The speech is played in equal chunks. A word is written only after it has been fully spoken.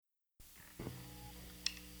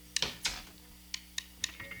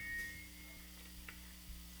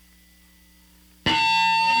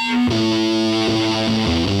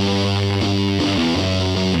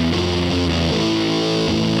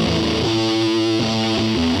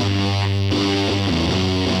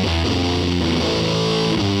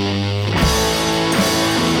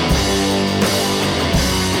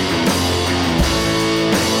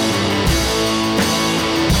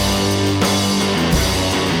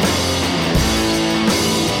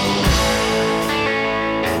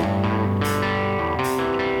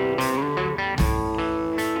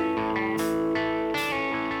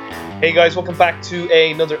Hey guys, welcome back to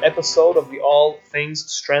another episode of the All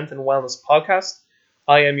Things Strength and Wellness podcast.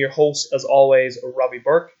 I am your host, as always, Robbie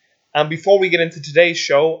Burke. And before we get into today's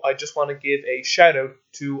show, I just want to give a shout out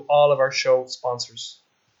to all of our show sponsors.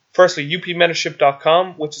 Firstly,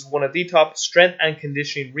 upmentorship.com, which is one of the top strength and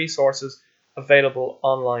conditioning resources available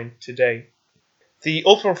online today. The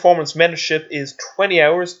Ultimate Performance Mentorship is 20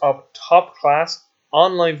 hours of top-class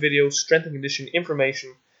online video strength and conditioning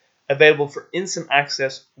information available for instant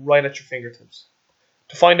access right at your fingertips.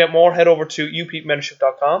 To find out more, head over to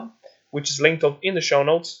upmentorship.com, which is linked up in the show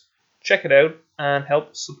notes. Check it out and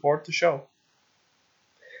help support the show.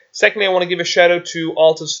 Secondly, I want to give a shout out to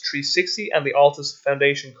Altus 360 and the Altus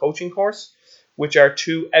Foundation Coaching Course, which are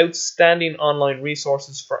two outstanding online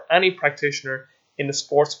resources for any practitioner in the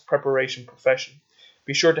sports preparation profession.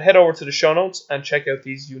 Be sure to head over to the show notes and check out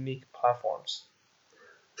these unique platforms.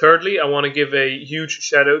 Thirdly, I want to give a huge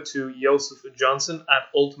shout out to Joseph Johnson at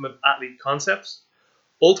Ultimate Athlete Concepts.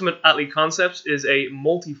 Ultimate Athlete Concepts is a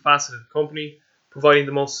multifaceted company providing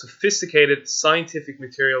the most sophisticated scientific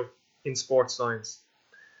material in sports science.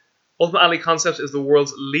 Ultimate Athlete Concepts is the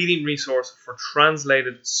world's leading resource for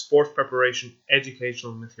translated sports preparation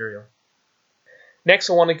educational material. Next,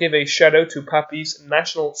 I want to give a shout out to PAPI's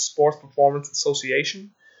National Sports Performance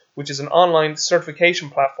Association, which is an online certification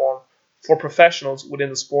platform for professionals within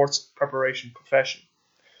the sports preparation profession.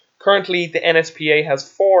 Currently, the NSPA has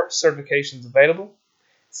 4 certifications available: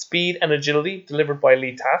 Speed and Agility, delivered by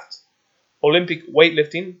Lee Taft; Olympic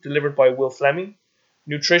Weightlifting, delivered by Will Fleming;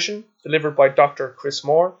 Nutrition, delivered by Dr. Chris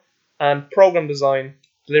Moore; and Program Design,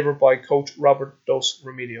 delivered by Coach Robert Dos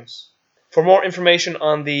Remedios. For more information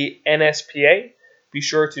on the NSPA, be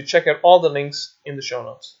sure to check out all the links in the show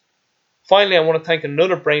notes. Finally, I want to thank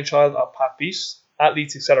another brainchild of Pat Beast,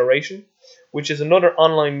 Athletes Acceleration, which is another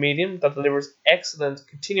online medium that delivers excellent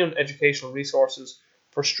continuing educational resources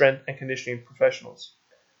for strength and conditioning professionals.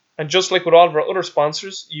 And just like with all of our other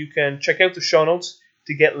sponsors, you can check out the show notes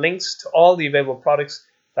to get links to all the available products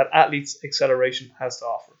that Athletes Acceleration has to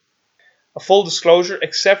offer. A full disclosure,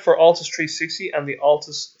 except for Altus 360 and the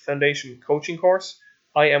Altus Foundation Coaching Course,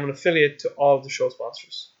 I am an affiliate to all of the show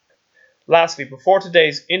sponsors. Lastly, before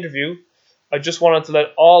today's interview, I just wanted to let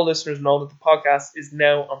all listeners know that the podcast is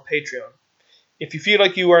now on Patreon. If you feel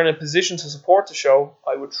like you are in a position to support the show,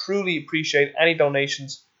 I would truly appreciate any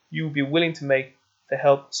donations you would be willing to make to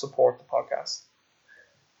help support the podcast.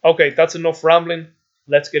 Okay, that's enough rambling.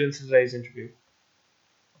 Let's get into today's interview.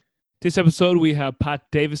 This episode, we have Pat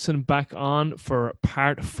Davidson back on for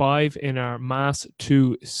part 5 in our Mass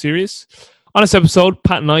 2 series. On this episode,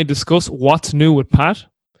 Pat and I discuss what's new with Pat.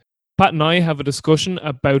 Pat and I have a discussion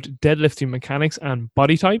about deadlifting mechanics and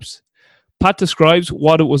body types. Pat describes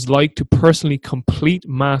what it was like to personally complete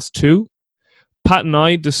Mass 2. Pat and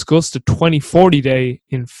I discuss the 2040 day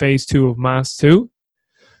in Phase 2 of Mass 2.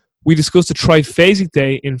 We discuss the triphasic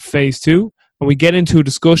day in Phase 2, and we get into a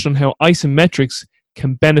discussion on how isometrics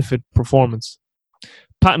can benefit performance.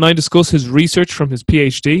 Pat and I discuss his research from his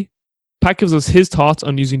PhD. Pat gives us his thoughts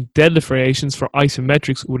on using deadlift variations for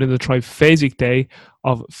isometrics within the triphasic day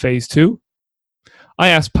of Phase 2. I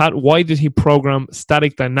asked Pat why did he program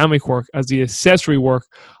static dynamic work as the accessory work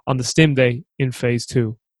on the stim day in Phase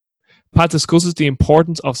 2. Pat discusses the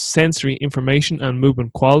importance of sensory information and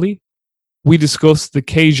movement quality. We discuss the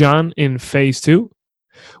Keijan in Phase 2.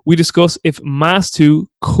 We discuss if Mass 2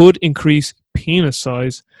 could increase penis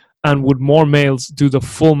size and would more males do the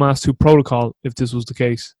full Mass 2 protocol if this was the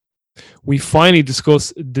case. We finally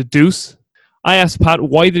discuss the deuce. I asked Pat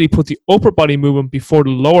why did he put the upper body movement before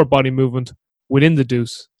the lower body movement within the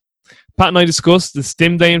deuce. Pat and I discussed the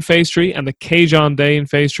stim day in Phase 3 and the Keijan day in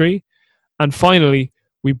Phase 3. And finally,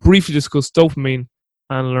 we briefly discussed dopamine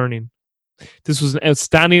and learning. This was an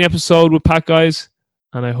outstanding episode with Pat, guys,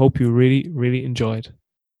 and I hope you really, really enjoyed.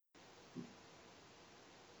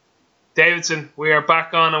 Davidson, we are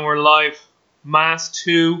back on and we're live. Mass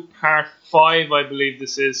 2, part 5, I believe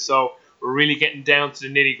this is, so we're really getting down to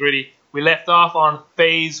the nitty gritty. We left off on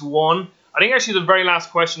Phase 1. I think actually the very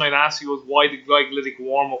last question I'd ask you was why the glycolytic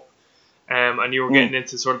warm-up, and you were getting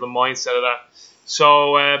into sort of the mindset of that.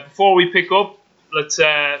 So before we pick up, let's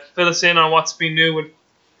fill us in on what's been new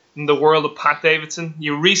in the world of Pat Davidson.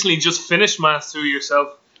 You recently just finished Mass 2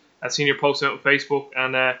 yourself. I've seen your post out on Facebook,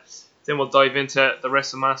 and then we'll dive into the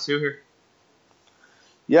rest of Mass 2 here.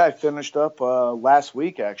 Yeah, I finished up last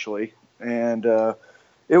week, actually, and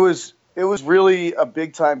it was really a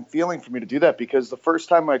big-time feeling for me to do that because the first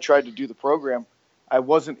time I tried to do the program, I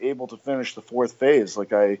wasn't able to finish the 4th phase.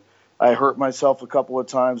 Like, I hurt myself a couple of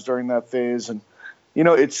times during that phase, and, you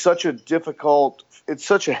know, it's such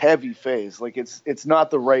a heavy phase. Like, it's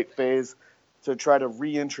not the right phase to try to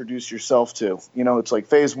reintroduce yourself to. It's like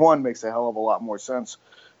phase one makes a hell of a lot more sense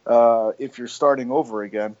if you're starting over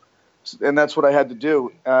again. And that's what I had to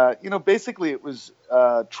do. Basically it was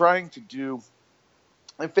trying to do,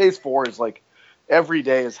 and phase four is like every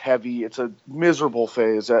day is heavy. It's a miserable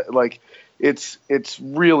phase. It's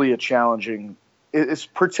really a challenging. It's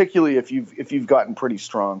particularly if you've gotten pretty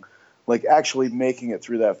strong. Like actually making it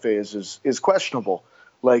through that phase is questionable.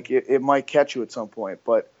 Like it might catch you at some point,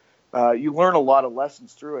 but you learn a lot of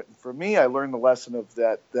lessons through it. And for me, I learned the lesson of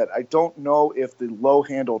that I don't know if the low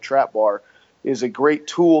handle trap bar is a great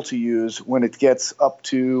tool to use when it gets up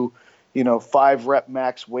to 5 rep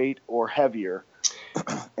max weight or heavier.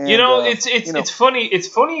 And, it's funny. It's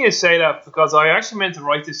funny you say that because I actually meant to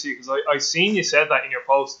write this to you because I seen you said that in your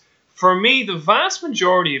post. For me, the vast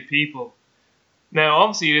majority of people, now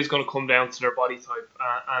obviously it is going to come down to their body type,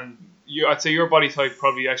 and I'd say your body type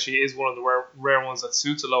probably actually is one of the rare ones that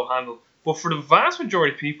suits a low handle. But for the vast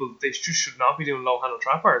majority of people, they just should not be doing low handle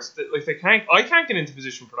trap bars. I can't get into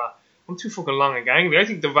position for that. I'm too fucking long and gangly. I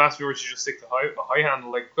think the vast majority should just stick to high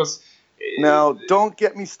handle, because. Now, don't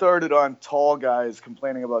get me started on tall guys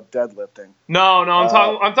complaining about deadlifting. No, I'm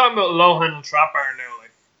talking about low handle trap bar now,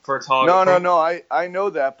 for a tall. No. I know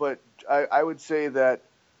that, but I would say that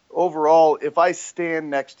overall, if I stand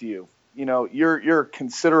next to you, you're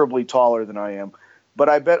considerably taller than I am, but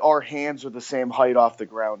I bet our hands are the same height off the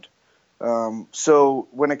ground. So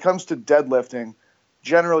when it comes to deadlifting,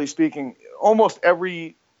 generally speaking, almost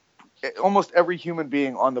every human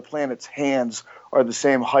being on the planet's hands are the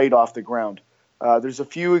same height off the ground. There's a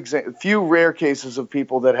few rare cases of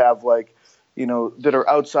people that have that are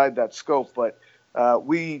outside that scope, but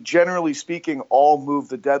we generally speaking all move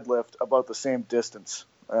the deadlift about the same distance,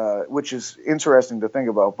 which is interesting to think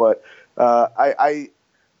about. But I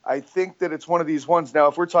think that it's one of these ones. Now,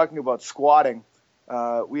 if we're talking about squatting,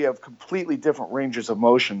 we have completely different ranges of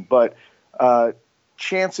motion, but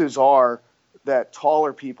chances are that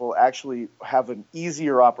taller people actually have an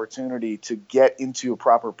easier opportunity to get into a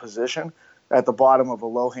proper position at the bottom of a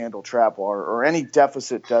low handle trap bar or any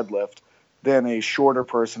deficit deadlift than a shorter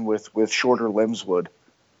person with shorter limbs would.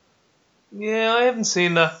 Yeah, I haven't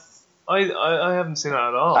seen that. I haven't seen that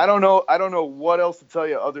at all. I don't know what else to tell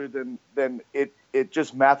you other than it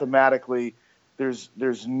just mathematically there's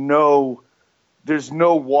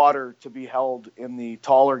no water to be held in the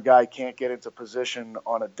taller guy can't get into position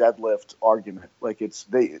on a deadlift argument.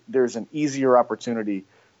 There's an easier opportunity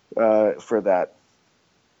for that.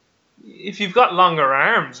 If you've got longer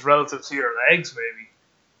arms relative to your legs, maybe.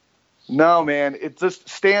 No, man. It's just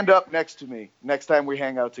stand up next to me next time we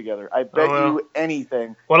hang out together. I bet you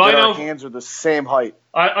anything that our hands are the same height.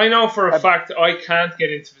 I know for a fact I can't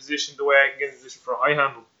get into position the way I can get into position for a high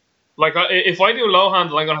handle. If I do low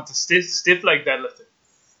handle, I'm going to have to stiff leg deadlift it.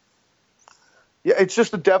 Yeah, it's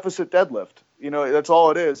just a deficit deadlift. That's all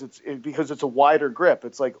it is. Because it's a wider grip.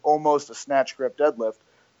 It's like almost a snatch grip deadlift,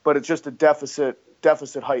 but it's just a deficit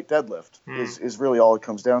height deadlift is really all it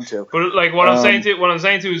comes down to. But what I'm saying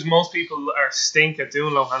to is most people are stink at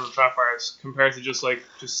doing low handle trap bars compared to just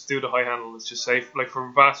do the high handle. It's just safe. For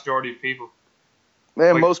a vast majority of people.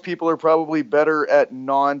 Man, most people are probably better at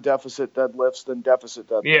non-deficit deadlifts than deficit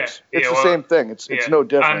deadlifts. Yeah, it's the same thing. It's no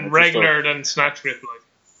different. And regular than snatch grip,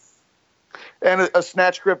 And a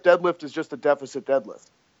snatch grip deadlift is just a deficit deadlift.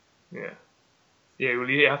 Yeah. Yeah, well,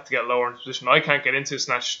 you have to get lower in position. I can't get into a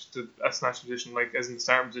snatch position, as in the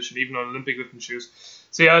starting position, even on Olympic lifting shoes.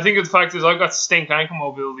 So yeah, I think the fact is I've got stink ankle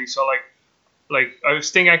mobility, so I have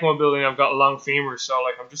stink ankle mobility and I've got a long femur, so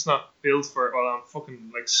I'm just not built for it. While I'm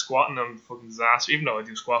fucking squatting, I'm fucking disaster. Even though I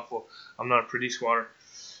do squat, but I'm not a pretty squatter.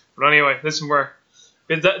 But anyway, listen,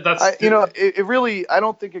 it really, I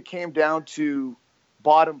don't think it came down to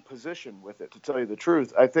bottom position with it, to tell you the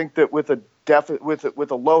truth. I think that with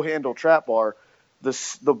a low handle trap bar,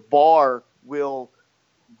 the bar will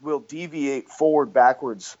deviate forward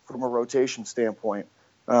backwards from a rotation standpoint.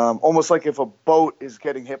 Almost like if a boat is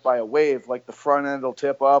getting hit by a wave, the front end will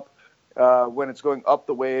tip up when it's going up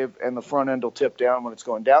the wave and the front end will tip down when it's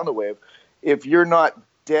going down the wave. If you're not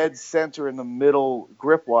dead center in the middle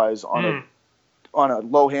grip wise on a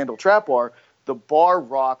low handle trap bar, the bar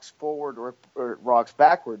rocks forward or rocks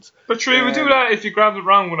backwards. But Trey would do that if you grab it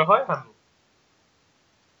wrong with a high handle.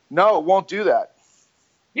 No, it won't do that.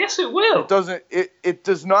 Yes, it will. It doesn't. It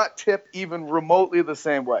does not tip even remotely the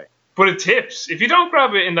same way. But it tips. If you don't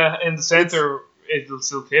grab it in the center, it'll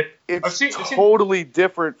still tip. It's totally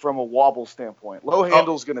different from a wobble standpoint. Low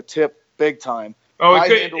handle's going to tip big time. Oh,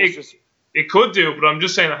 it could do, but I'm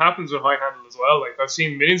just saying it happens with high handle as well. I've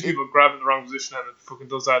seen millions of people grab it in the wrong position and it fucking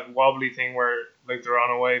does that wobbly thing where they're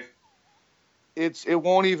on a wave. it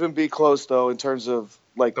won't even be close though in terms of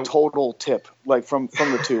like total tip, like from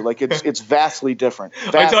the two. Like it's vastly different.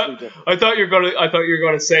 I thought you were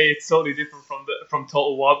gonna say it's totally different from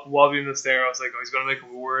total wobbliness. There, I was like, oh, he's gonna make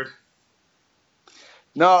up a word.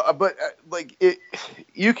 No, but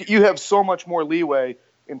you have so much more leeway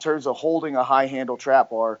in terms of holding a high handle trap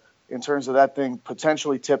bar, in terms of that thing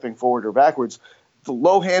potentially tipping forward or backwards. The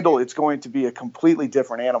low handle, it's going to be a completely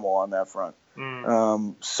different animal on that front.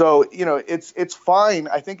 So it's fine.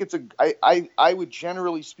 I think I would,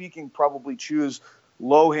 generally speaking, probably choose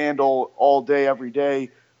low handle all day every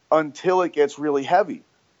day until it gets really heavy,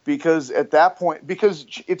 because at that point, because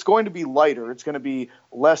it's going to be lighter, it's going to be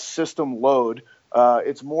less system load,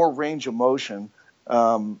 it's more range of motion.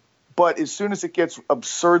 But as soon as it gets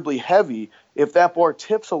absurdly heavy, if that bar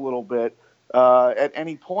tips a little bit at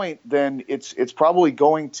any point, then it's probably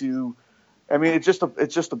going to. I mean, it's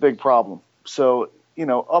just a big problem. So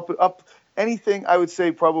up anything, I would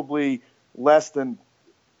say probably less than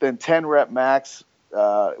 10 rep max.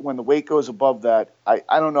 When the weight goes above that, I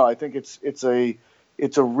don't know. I think it's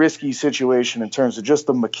a risky situation in terms of just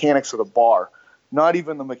the mechanics of the bar, not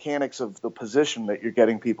even the mechanics of the position that you're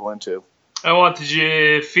getting people into. And what did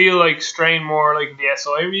you feel like strain more, like in the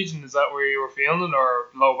SI region? Is that where you were feeling it, or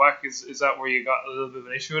low back? Is that where you got a little bit of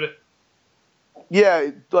an issue with it? Yeah,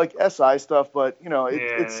 like SI stuff, but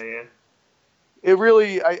it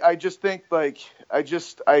really, I just think I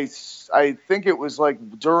think it was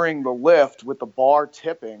like during the lift with the bar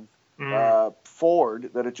tipping forward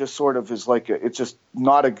that it just sort of is like it's just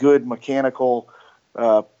not a good mechanical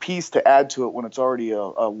piece to add to it when it's already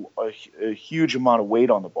a huge amount of weight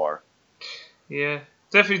on the bar. Yeah,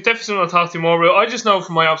 definitely something I'll talk to you more about. I just know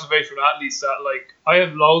from my observation with athletes that like I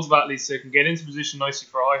have loads of athletes that can get into position nicely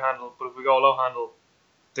for a high handle, but if we go low handle,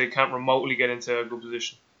 they can't remotely get into a good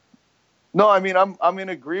position. No, I mean I'm in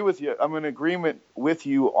agree with you. I'm in agreement with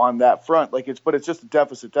you on that front. Like it's just a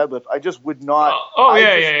deficit deadlift. I just would not.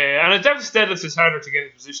 Yeah. And a deficit deadlift is harder to get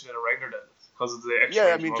into position than a regular deadlift because of the extra.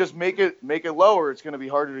 Yeah, I mean just make it lower. It's going to be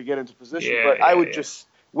harder to get into position. But I would just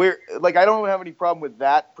I don't have any problem with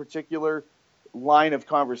that particular line of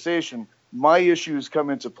conversation. My issues come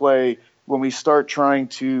into play when we start trying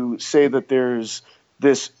to say that there's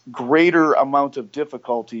this greater amount of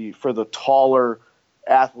difficulty for the taller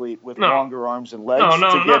athlete with longer arms and legs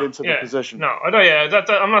to get into the position. No, I don't. Yeah,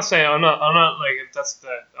 I'm not saying I'm not like that's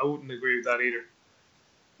the. I wouldn't agree with that either.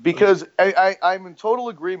 Because I'm in total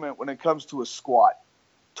agreement when it comes to a squat.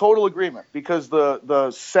 Total agreement, because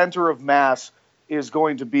the center of mass is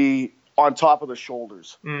going to be on top of the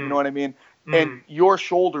shoulders. You know what I mean? And your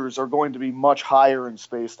shoulders are going to be much higher in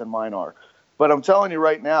space than mine are. But I'm telling you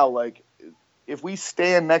right now, like, if we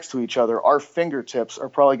stand next to each other, our fingertips are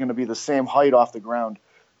probably going to be the same height off the ground.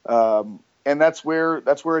 And that's where a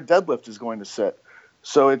deadlift is going to sit.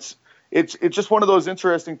 So it's just one of those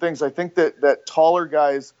interesting things. I think that taller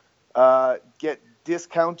guys get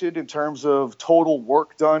discounted in terms of total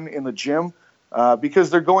work done in the gym. Because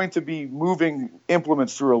they're going to be moving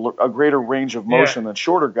implements through a greater range of motion than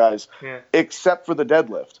shorter guys, except for the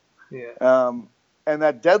deadlift. Yeah. And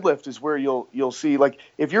that deadlift is where you'll see, like,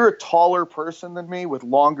 if you're a taller person than me with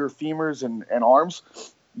longer femurs and arms,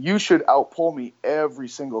 you should outpull me every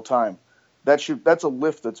single time. That's a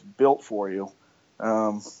lift that's built for you.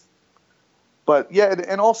 But yeah,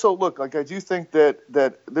 and also look, like I do think that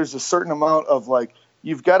there's a certain amount of like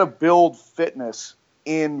you've got to build fitness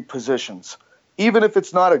in positions. Even if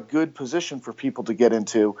it's not a good position for people to get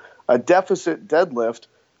into, a deficit deadlift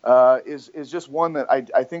is just one that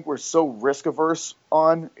I think we're so risk averse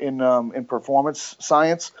on in performance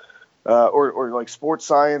science or like sports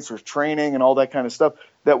science or training and all that kind of stuff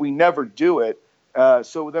that we never do it.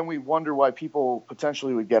 So then we wonder why people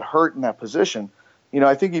potentially would get hurt in that position.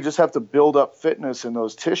 I think you just have to build up fitness in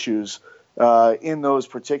those tissues in those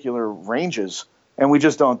particular ranges, and we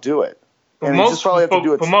just don't do it. And you just probably have to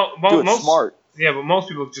do it smart. Yeah, but most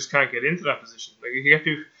people just can't get into that position. Like you have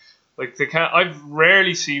to, like they can't. I've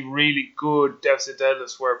rarely seen really good deficit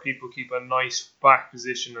deadlifts where people keep a nice back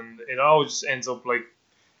position, and it always just ends up like.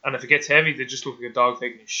 And if it gets heavy, they just look like a dog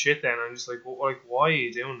taking a shit. Then I'm just like, why are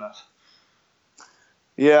you doing that?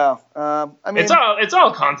 Yeah, I mean, it's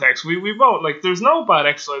all context. We both like. There's no bad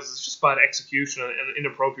exercise. It's just bad execution and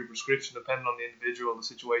inappropriate prescription, depending on the individual, the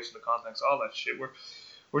situation, the context, all that shit.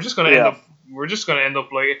 We're just gonna end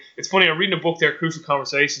up like it's funny. I'm reading a book there, Crucial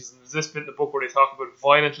Conversations, and there's this bit in the book where they talk about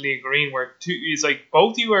violently agreeing, where it's like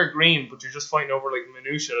both of you are agreeing, but you're just fighting over like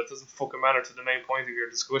minutia that doesn't fucking matter to the main point of your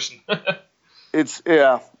discussion. It's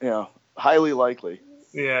highly likely.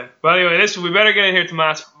 Yeah, but anyway, listen, we better get in here to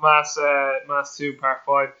Mass 2, Part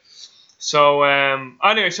 5. So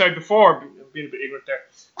anyway, sorry, before being a bit ignorant there.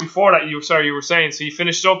 Before that, you were saying, so you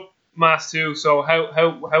finished up Mass 2, so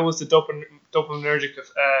how was the dopaminergic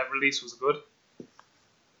release? Was it good?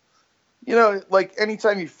 You know, like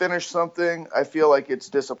anytime you finish something, I feel like it's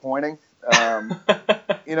disappointing.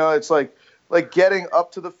 You know, it's like getting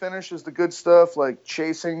up to the finish is the good stuff. Like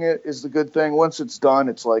chasing it is the good thing. Once it's done,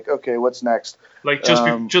 it's like, okay, what's next? Like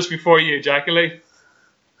just before you ejaculate?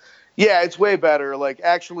 Yeah, it's way better. Like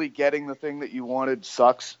actually getting the thing that you wanted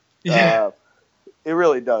sucks. Yeah. It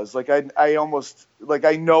really does. Like I almost like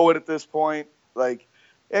I know it at this point. Like,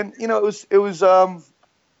 and you know, it was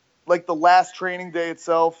like the last training day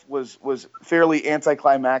itself was fairly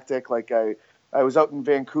anticlimactic. Like I was out in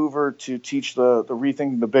Vancouver to teach the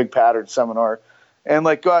Rethinking the Big Pattern seminar, and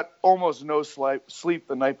like got almost no sleep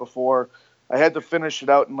the night before. I had to finish it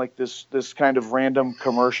out in like this kind of random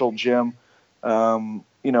commercial gym.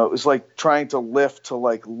 You know, it was like trying to lift to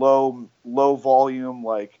like low volume,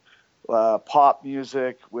 like pop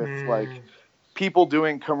music with like people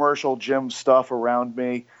doing commercial gym stuff around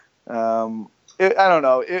me. I don't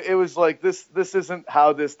know. It was like this isn't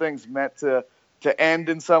how this thing's meant to end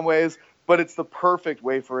in some ways, but it's the perfect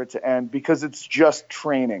way for it to end because it's just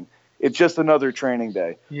training. It's just another training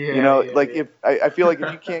day. Yeah, you know, yeah, like yeah. if I feel like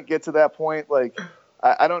if you can't get to that point, like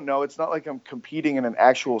I don't know. It's not like I'm competing in an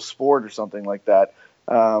actual sport or something like that.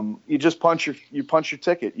 You just punch your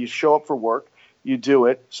ticket. You show up for work. You do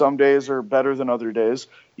it. Some days are better than other days.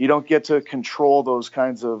 You don't get to control those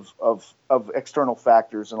kinds of external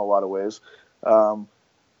factors in a lot of ways.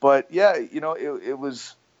 But yeah, you know, it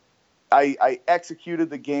was. I executed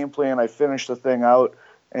the game plan. I finished the thing out,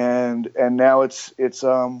 and now it's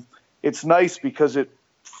nice because it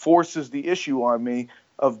forces the issue on me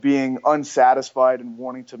of being unsatisfied and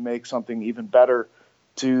wanting to make something even better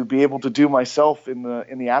to be able to do myself in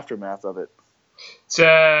the aftermath of it.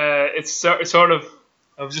 It's sort of.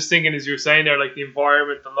 I was just thinking as you were saying there, like the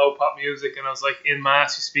environment, the low pop music, and I was like, in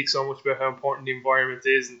Mass, you speak so much about how important the environment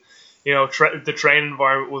is, and you know, the training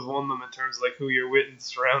environment was one of them in terms of like who you're with and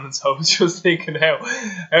surroundings. So I was just thinking how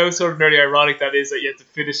sort of nearly ironic that is that you had to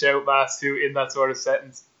finish out Mass 2 in that sort of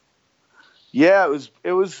settings. Yeah,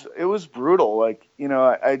 it was brutal. Like, you know,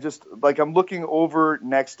 I just like I'm looking over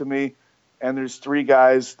next to me, and there's three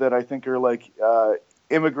guys that I think are like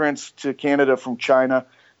immigrants to Canada from China,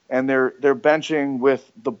 and they're benching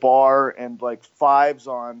with the bar and like fives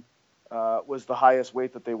on was the highest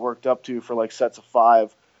weight that they worked up to for like sets of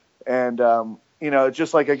five. And, you know,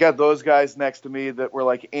 just like I got those guys next to me that were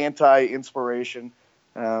like anti-inspiration.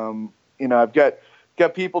 You know, I've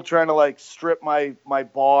got people trying to like strip my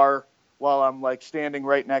bar while I'm like standing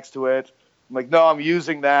right next to it. I'm like, no, I'm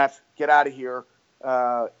using that. Get out of here.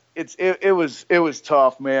 It was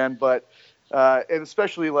tough, man. But, and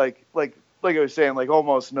especially like I was saying, like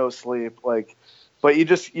almost no sleep. Like, but you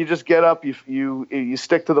just get up, you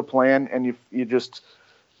stick to the plan, and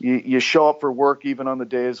you show up for work even on the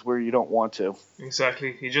days where you don't want to.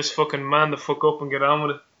 Exactly. You just fucking man the fuck up and get on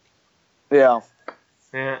with it. Yeah.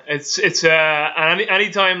 Yeah. It's and any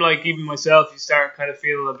time like even myself, you start kind of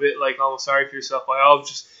feeling a bit like almost sorry for yourself. I always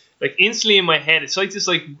just like instantly in my head, it's like this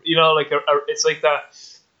like you know like it's like that.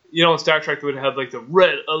 You know, in Star Trek, they would have like the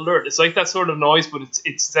red alert. It's like that sort of noise, but it's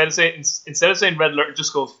instead of saying red alert, it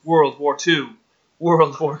just goes World War II,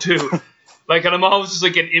 World War II. Like, and I'm always just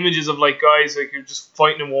like getting images of like guys like you're just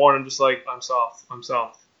fighting in war, and I'm just like I'm soft.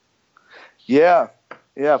 Yeah,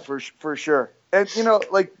 for sure. And you know,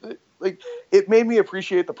 like it made me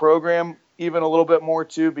appreciate the program even a little bit more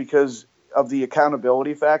too because of the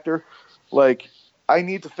accountability factor. Like, I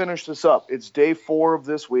need to finish this up. It's day 4 of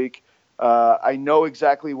this week. I know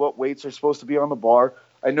exactly what weights are supposed to be on the bar.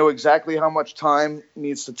 I know exactly how much time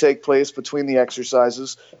needs to take place between the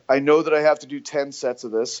exercises. I know that I have to do 10 sets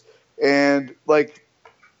of this. And like,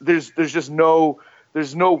 there's just no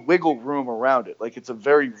wiggle room around it. Like, it's a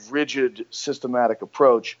very rigid, systematic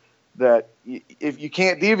approach that if you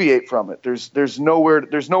can't deviate from it, there's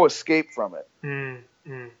no escape from it.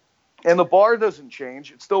 And the bar doesn't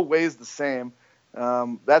change. It still weighs the same.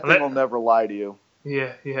 That thing will never lie to you.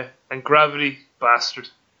 Yeah. And gravity, bastard.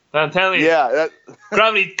 I'm telling you. Yeah.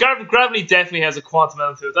 Gravity definitely has a quantum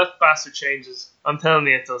element to it. That bastard changes. I'm telling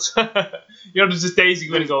you it does. You know, there's just days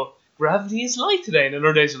you go and go, gravity is light today. And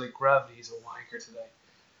other days you're like, gravity is a wanker today.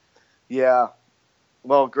 Yeah.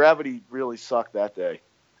 Well, gravity really sucked that day.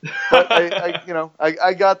 But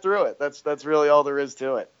I got through it. That's really all there is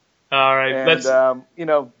to it. All right. And, you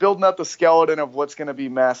know, building up the skeleton of what's going to be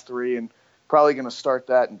Mass 3 and probably going to start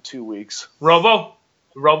that in 2 weeks.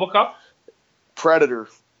 RoboCop? Predator.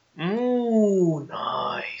 Ooh,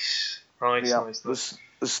 nice. Nice, Yeah, nice. this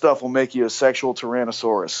stuff will make you a sexual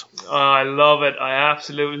Tyrannosaurus. Oh, I love it. I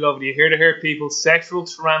absolutely love it. You hear to hear people, sexual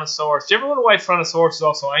Tyrannosaurus. Do you ever wonder why Tyrannosaurus is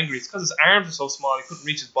also angry? It's because his arms are so small, he couldn't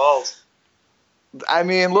reach his balls. I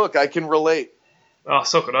mean, look, I can relate. Oh,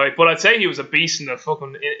 so could I. But I'd say he was a beast in the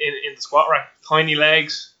fucking in the squat rack. Tiny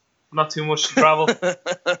legs, not too much to travel.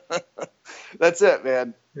 That's it,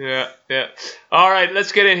 man. Yeah. All right,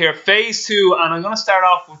 let's get in here. Phase 2, and I'm going to start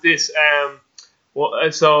off with this.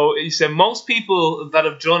 So you said most people that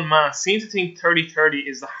have done math seem to think 30-30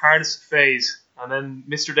 is the hardest phase. And then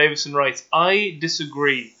Mr. Davison writes, I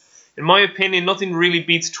disagree. In my opinion, nothing really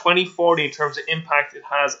beats 20-40 in terms of impact it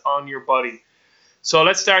has on your body. So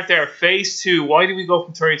let's start there. Phase 2, why do we go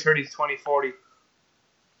from 30-30 to 20-40?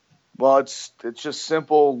 Well, it's just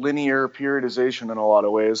simple linear periodization in a lot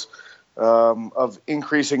of ways, of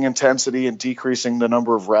increasing intensity and decreasing the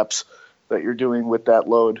number of reps that you're doing with that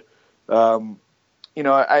load.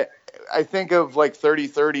 I think of like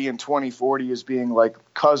 30-30 and 20-40 as being like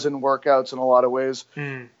cousin workouts in a lot of ways,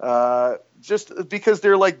 just because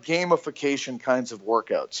they're like gamification kinds of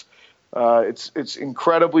workouts. It's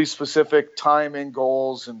incredibly specific timing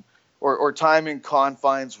goals or timing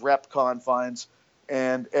confines, rep confines,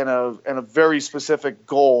 and a very specific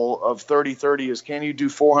goal of 30-30 is can you do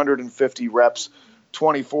 450 reps,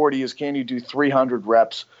 20-40 is can you do 300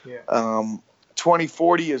 reps.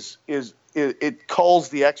 20-40 is it culls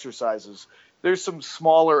the exercises. There's some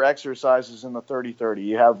smaller exercises in the 30-30.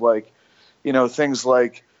 You have things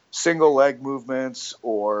like single leg movements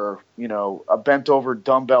or, a bent over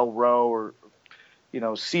dumbbell row or,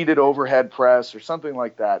 seated overhead press or something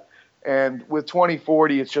like that. And with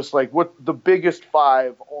 20-40, it's just like what the biggest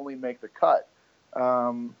 5 only make the cut.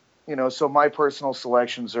 So my personal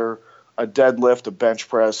selections are a deadlift, a bench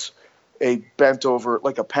press, a bent over,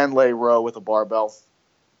 like a Pendlay row with a barbell,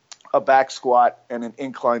 a back squat, and an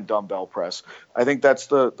incline dumbbell press. I think that's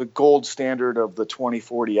the gold standard of the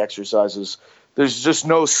 20-40 exercises. There's just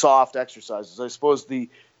no soft exercises. I suppose the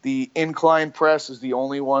incline press is the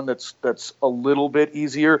only one that's a little bit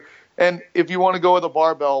easier. And if you want to go with a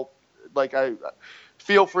barbell, I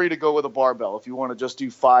feel free to go with a barbell. If you want to just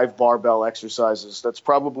do 5 barbell exercises, that's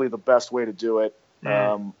probably the best way to do it.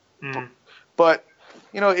 But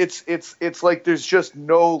it's like there's just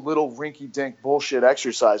no little rinky-dink bullshit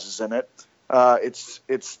exercises in it.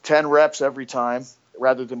 It's 10 reps every time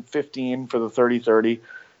rather than 15 for the 30-30.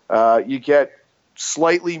 You get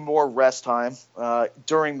slightly more rest time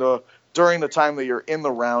during the time that you're in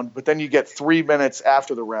the round, but then you get 3 minutes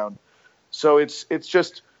after the round. So it's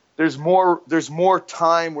just there's more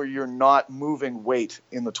time where you're not moving weight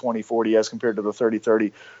in the 20-40 as compared to the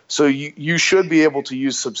 30-30. So you should be able to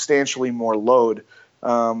use substantially more load.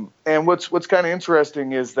 And what's kind of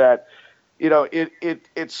interesting is that,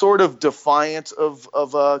 it's sort of defiant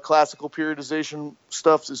of classical periodization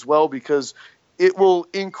stuff as well, because it will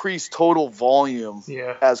increase total volume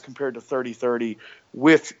as compared to 30-30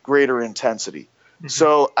 with greater intensity. Mm-hmm.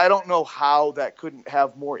 So I don't know how that couldn't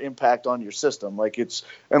have more impact on your system. Like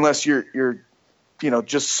unless you're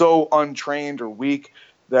just so untrained or weak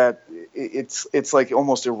that it's like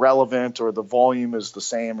almost irrelevant, or the volume is the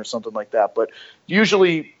same or something like that. But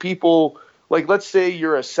usually people, like, let's say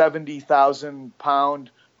you're a 70,000 pound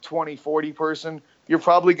 20-40 person, you're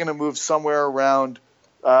probably going to move somewhere around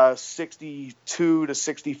 62 to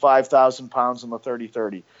 65,000 pounds in the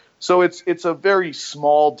 30-30. So it's a very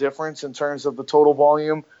small difference in terms of the total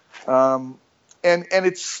volume. And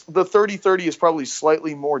it's the 30-30 is probably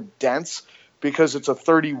slightly more dense because it's a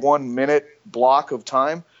 31-minute block of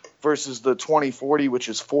time versus the 20-40, which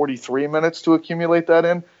is 43 minutes to accumulate that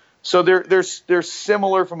in. So they're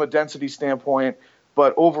similar from a density standpoint,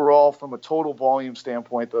 but overall from a total volume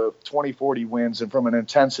standpoint, the 20-40 wins, and from an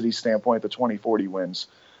intensity standpoint, the 20-40 wins.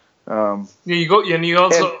 You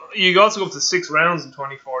also go up to 6 rounds in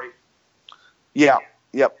 20-40. Yeah.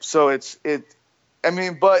 Yep. So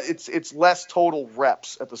but it's less total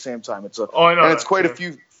reps at the same time. It's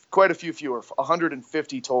quite a few fewer,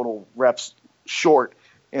 150 total reps short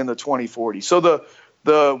in the 20-40. So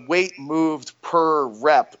the weight moved per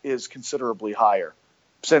rep is considerably higher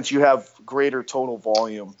since you have greater total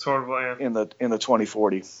volume in the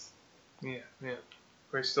 20-40. Yeah.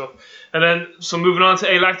 Great stuff. And then, so moving on to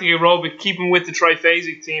alactic aerobic, keeping with the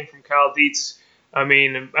triphasic theme from Cal Dietz. I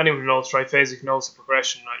mean, anyone who knows triphasic knows the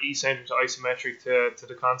progression, eccentric to isometric to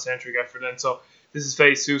the concentric effort. And so this is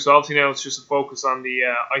phase 2. So obviously now it's just a focus on the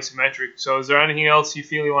isometric. So is there anything else you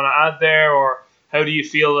feel you want to add there, or how do you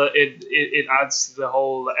feel that it adds to the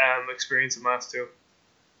whole experience of Mass 2?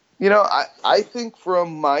 I think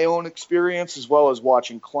from my own experience, as well as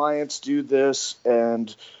watching clients do this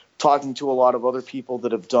and talking to a lot of other people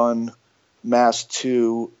that have done Mass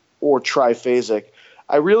 2 or triphasic.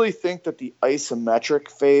 I really think that the isometric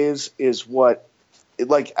phase is what,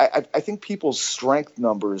 like, I think people's strength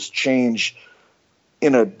numbers change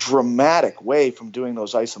in a dramatic way from doing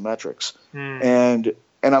those isometrics. And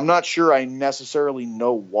I'm not sure I necessarily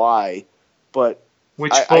know why, but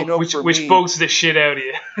which me, bugs the shit out of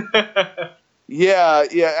you.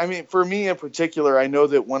 Yeah. I mean, for me in particular, I know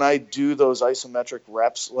that when I do those isometric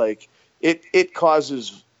reps, like it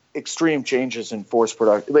causes extreme changes in force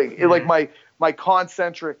production. Like my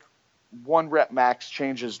concentric 1 rep max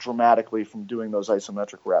changes dramatically from doing those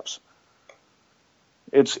isometric reps.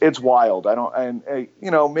 It's wild.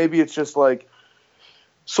 Maybe it's just like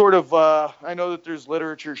sort of, I know that there's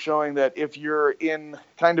literature showing that if you're in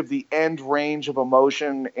kind of the end range of a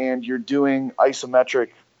motion and you're doing isometric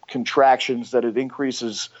contractions, that it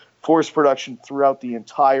increases force production throughout the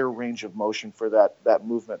entire range of motion for that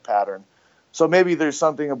movement pattern. So maybe there's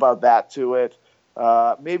something about that to it.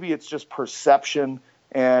 Maybe it's just perception.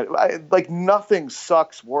 And nothing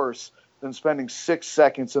sucks worse than spending 6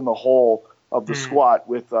 seconds in the hole of the squat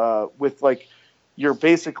with you're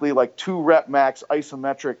basically like 2 rep max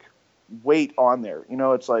isometric weight on there.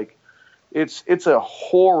 It's like it's a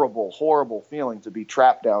horrible feeling to be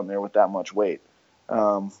trapped down there with that much weight.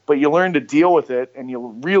 But you learn to deal with it, and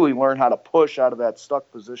you really learn how to push out of that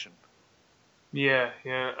stuck position. Yeah.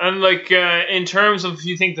 And in terms of,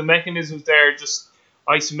 you think the mechanisms there, just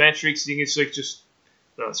isometrics, you think it's like just,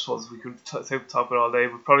 I suppose we could talk about it all day,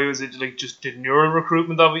 but probably was it like just the neural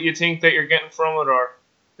recruitment of it, you think, that you're getting from it, or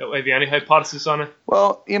maybe any hypothesis on it?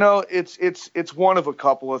 Well, it's one of a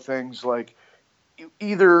couple of things. Like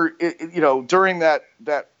either during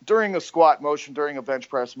during a squat motion, during a bench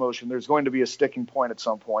press motion, there's going to be a sticking point at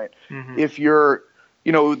some point. If you're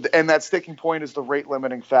and that sticking point is the rate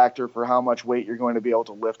limiting factor for how much weight you're going to be able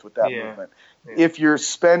to lift with that movement. If you're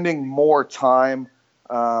spending more time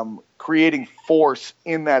creating force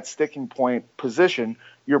in that sticking point position,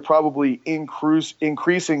 you're probably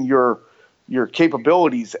increasing your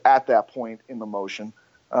capabilities at that point in the motion.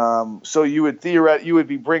 So you would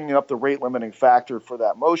be bringing up the rate limiting factor for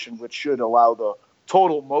that motion, which should allow the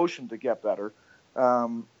total motion to get better.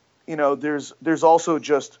 There's also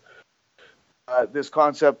just this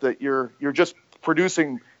concept that you're just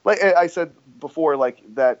producing, like I said before, like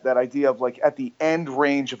that idea of like at the end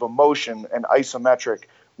range of a motion, an isometric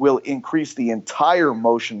will increase the entire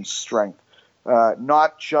motion strength,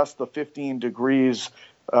 not just the 15 degrees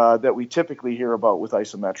that we typically hear about with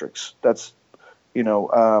isometrics. That's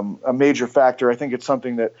a major factor. I think it's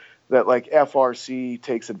something that like FRC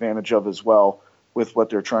takes advantage of as well with what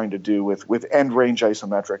they're trying to do with end range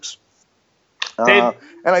isometrics. And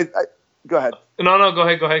I go ahead. No, go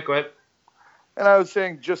ahead. And I was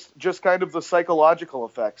saying just kind of the psychological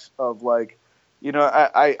effects of like,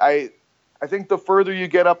 I think the further you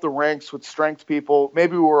get up the ranks with strength people,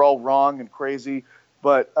 maybe we're all wrong and crazy,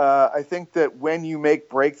 but I think that when you make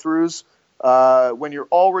breakthroughs, when you're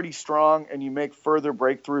already strong and you make further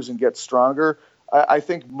breakthroughs and get stronger, I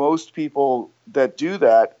think most people that do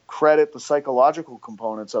that credit the psychological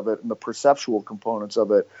components of it and the perceptual components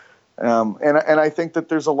of it. And I think that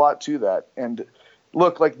there's a lot to that. And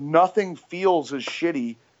look, like nothing feels as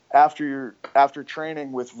shitty after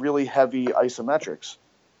training with really heavy isometrics.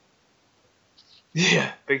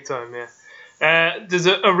 Yeah, big time, yeah. There's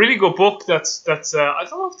a really good book that's I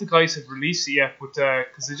don't know if the guys have released it yet, but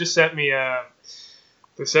because they just sent me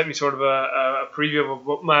sort of a preview of a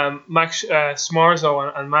book. Max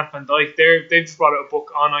Smarzo and Matt Van Dyke, they've just brought out a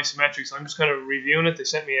book on isometrics. I'm just kind of reviewing it. They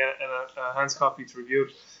sent me a hands copy to review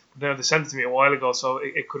it. But they sent it to me a while ago, so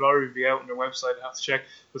it could already be out on their website. I have to check.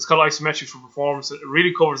 But it's called Isometrics for Performance. It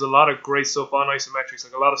really covers a lot of great stuff on isometrics,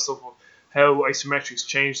 like a lot of stuff of how isometrics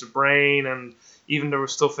change the brain, and even there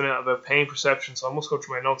was stuff in it about pain perception. So I must go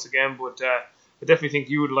through my notes again, but I definitely think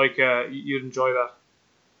you would you'd enjoy that.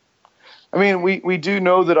 I mean, we do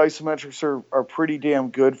know that isometrics are pretty damn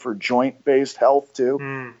good for joint-based health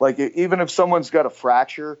too. Like even if someone's got a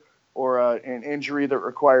fracture or an injury that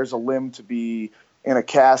requires a limb to be in a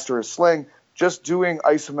cast or a sling, just doing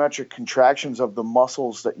isometric contractions of the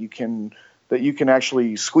muscles that you can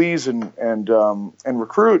actually squeeze and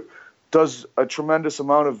recruit does a tremendous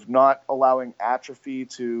amount of not allowing atrophy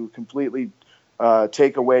to completely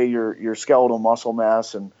take away your skeletal muscle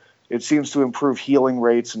mass, and it seems to improve healing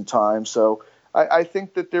rates and time. So I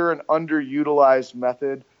think that they're an underutilized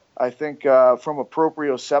method. I think from a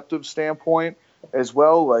proprioceptive standpoint as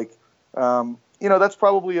well, like that's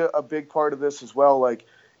probably a big part of this as well. Like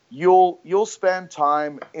you'll spend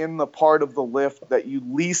time in the part of the lift that you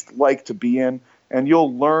least like to be in, and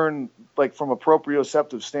you'll learn, like, from a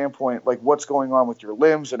proprioceptive standpoint, like what's going on with your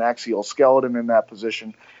limbs and axial skeleton in that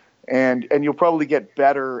position, and you'll probably get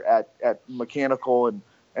better at mechanical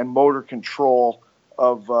and motor control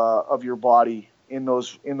of your body in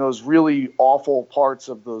those really awful parts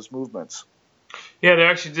of those movements. Yeah, they're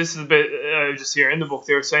actually, this is a bit, just here in the book,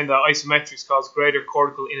 they were saying that isometrics cause greater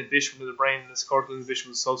cortical inhibition to the brain, and this cortical inhibition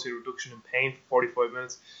was associated with reduction in pain for 45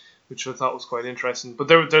 minutes, which I thought was quite interesting. But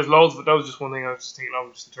there's loads of it. That was just one thing I was just thinking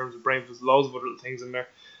of, just in terms of brain. There's loads of other little things in there.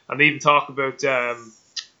 And they even talk about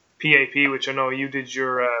PAP, which I know you did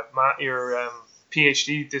your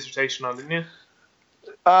PhD dissertation on, didn't you?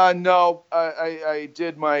 No, I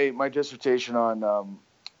did my dissertation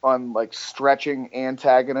on like stretching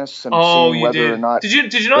antagonists and seeing whether or not did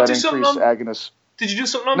you not do something on agonists. Did you do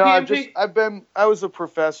something on No, PAP? I was a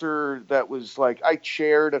professor that was like, I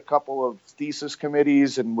chaired a couple of thesis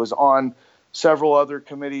committees and was on several other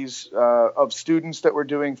committees of students that were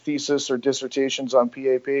doing thesis or dissertations on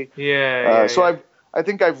PAP. So I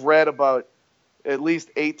think I've read about at least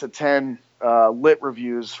 8 to 10 lit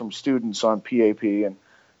reviews from students on PAP, and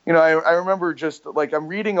I remember just like, I'm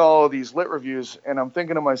reading all of these lit reviews and I'm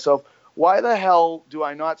thinking to myself, why the hell do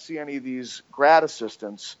I not see any of these grad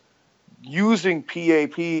assistants using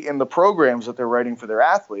PAP in the programs that they're writing for their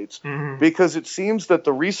athletes? Mm-hmm. Because it seems that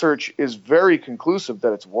the research is very conclusive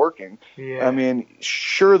that it's working. Yeah. I mean,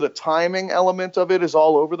 sure, the timing element of it is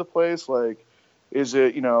all over the place. Like, is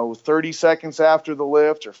it 30 seconds after the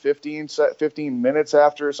lift or 15 minutes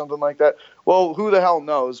after or something like that? Well, who the hell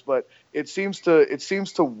knows? But it seems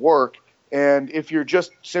to work. And if you're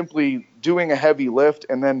just simply doing a heavy lift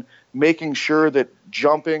and then making sure that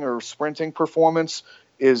jumping or sprinting performance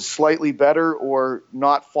is slightly better or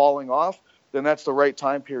not falling off, then that's the right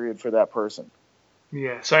time period for that person.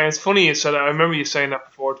 Yeah, so it's funny you said that. I remember you saying that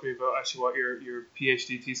before to me about actually what your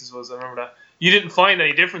PhD thesis was. I remember that. You didn't find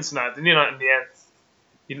any difference in that, didn't you, not in the end?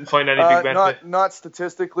 You didn't find any big benefit? Not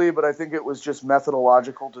statistically, but I think it was just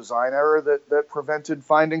methodological design error that prevented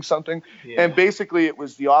finding something. Yeah. And basically it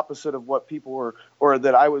was the opposite of what people were, or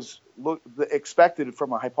that I was expected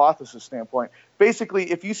from a hypothesis standpoint. Basically,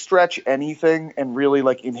 if you stretch anything and really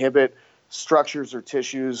like inhibit structures or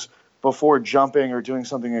tissues before jumping or doing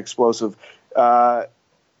something explosive, it's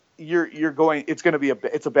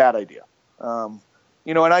a bad idea.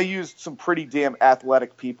 And I used some pretty damn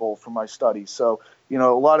athletic people for my study. So, a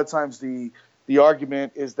lot of times the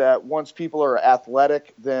argument is that once people are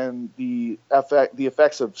athletic, then the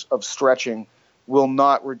effects of stretching will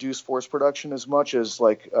not reduce force production as much as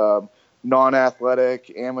like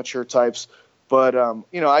non-athletic amateur types. But,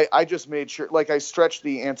 I just made sure, like I stretched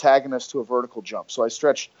the antagonist to a vertical jump. So I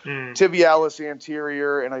stretched tibialis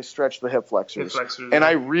anterior and I stretched the hip flexors. And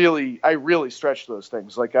I really stretched those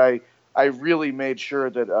things. Like I really made sure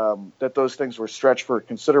that those things were stretched for a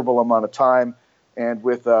considerable amount of time and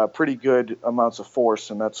with pretty good amounts of force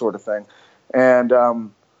and that sort of thing. And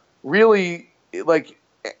really, like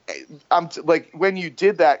when you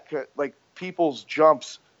did that, like people's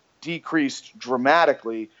jumps decreased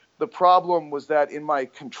dramatically. The problem was that in my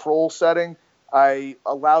control setting, I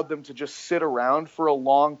allowed them to just sit around for a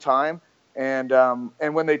long time. And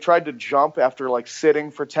when they tried to jump after like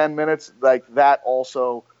sitting for 10 minutes, like that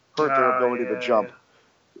also hurt their ability to jump.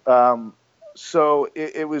 So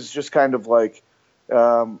it was just kind of like,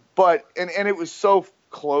 but it was so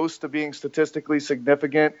close to being statistically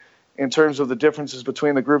significant in terms of the differences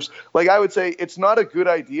between the groups. Like I would say it's not a good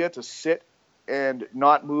idea to sit and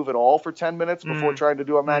not move at all for 10 minutes before trying to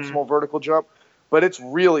do a maximal vertical jump, but it's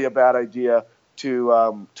really a bad idea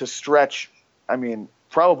to stretch. I mean,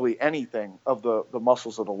 probably anything of the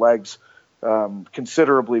muscles of the legs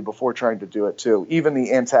considerably before trying to do it too, even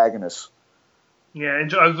the antagonists. Yeah,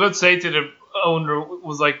 and I was about to say to the owner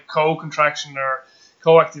was like co-contraction or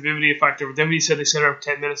co-activity factor, but then when he said they sit around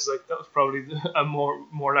 10 minutes, like that was probably a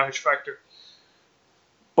more large factor.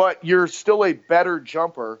 But you're still a better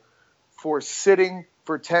jumper for sitting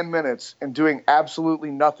for 10 minutes and doing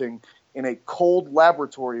absolutely nothing in a cold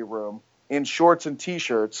laboratory room in shorts and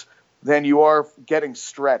t-shirts than you are getting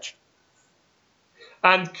stretched.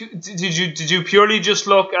 And did you purely just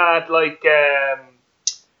look at like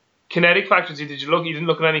kinetic factors? You didn't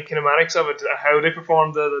look at any kinematics of it, how they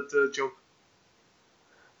performed the jump?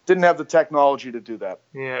 Didn't have the technology to do that.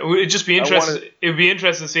 Yeah, it'd just be interesting. It'd be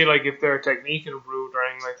interesting to see like if their technique improved or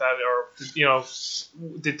anything like that, or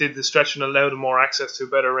did the stretching allow them more access to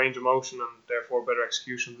better range of motion and therefore better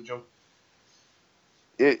execution of the jump?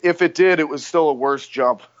 If it did, it was still a worse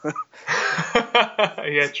jump.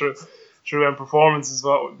 Yeah, true. And performance is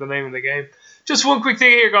what the name of the game. Just one quick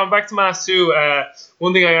thing here, going back to Mass 2.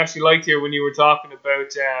 One thing I actually liked here when you were talking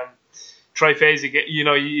about triphasic,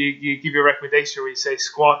 you give your recommendation where you say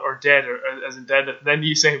squat or dead, or as in deadlift, and then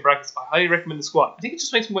you say in brackets, I highly recommend the squat. I think it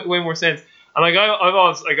just makes way more sense. And like I've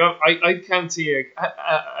always I can't see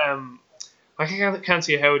I can't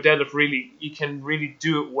see how a deadlift you can really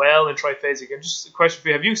do it well in triphasic. And just a question for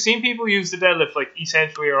you: have you seen people use the deadlift like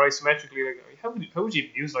eccentrically or isometrically? Like how would you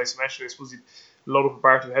even use it isometrically? I suppose you load up a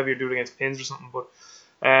bar too heavy or do it against pins or something. But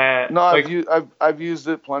no, I've used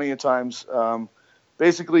it plenty of times.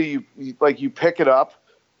 Basically, you pick it up,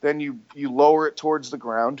 then you lower it towards the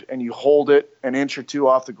ground, and you hold it an inch or two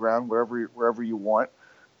off the ground wherever you want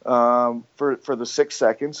for the 6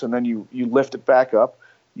 seconds, and then you lift it back up.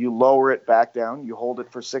 You lower it back down, you hold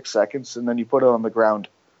it for 6 seconds, and then you put it on the ground.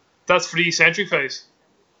 That's for the eccentric phase?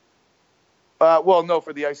 Well, no,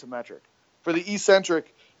 for the isometric. For the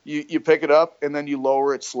eccentric, you pick it up, and then you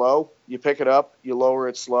lower it slow. You pick it up, you lower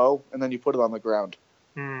it slow, and then you put it on the ground.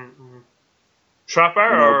 Mm-hmm. Trap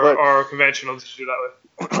bar or conventional to do that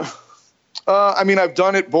way? I've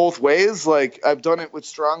done it both ways. Like, I've done it with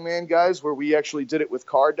strongman guys where we actually did it with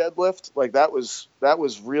car deadlift. Like, that was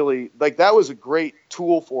really, like, that was a great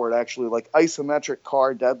tool for it, actually. Like, isometric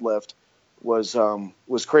car deadlift was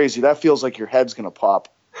crazy. That feels like your head's going to pop.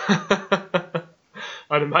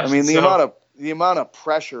 I'd imagine the amount of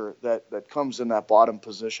pressure that comes in that bottom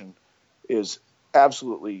position is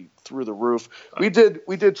absolutely through the roof. We did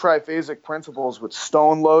triphasic principles with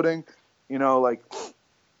stone loading, like,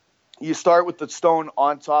 you start with the stone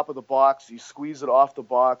on top of the box, you squeeze it off the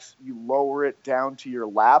box, you lower it down to your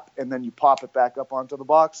lap, and then you pop it back up onto the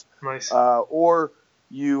box. Nice. Or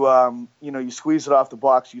you squeeze it off the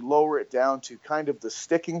box, you lower it down to kind of the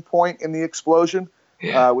sticking point in the explosion,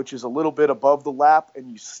 which is a little bit above the lap, and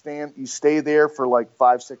you stay there for like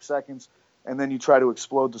 5-6 seconds, and then you try to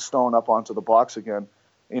explode the stone up onto the box again.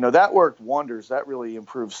 That worked wonders. That really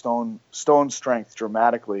improved stone strength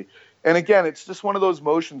dramatically. And again, it's just one of those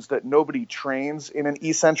motions that nobody trains in an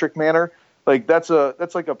eccentric manner. Like that's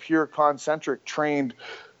like a pure concentric trained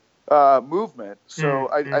movement. So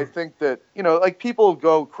I think that, like people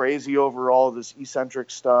go crazy over all of this eccentric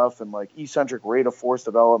stuff and like eccentric rate of force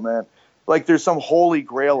development. Like there's some holy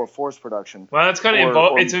grail of force production. Well, it's kind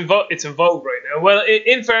of it's in vogue right now. Well,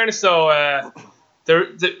 in fairness though,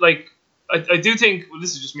 I do think, well,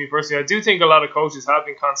 this is just me personally, I do think a lot of coaches have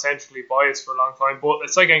been concentrically biased for a long time, but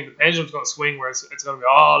it's like the pendulum's going to swing where it's going to be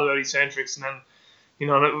all about eccentrics, and then,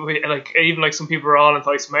 like even like some people are all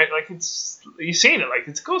anti-isometric, like you've seen it, like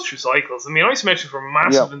it goes through cycles. I mean, isometrics were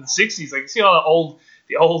massive in the 60s, like you see all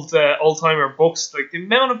the old-timer books, like the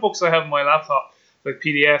amount of books I have on my laptop, like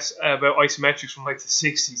PDFs about isometrics from like the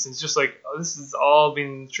 60s, and it's just like, this has all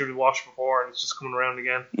been through the wash before, and it's just coming around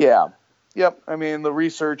again. Yeah. Yep. I mean, the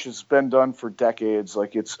research has been done for decades.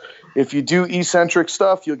 Like if you do eccentric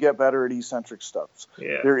stuff, you'll get better at eccentric stuff.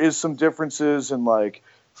 Yeah. There is some differences in like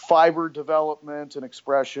fiber development and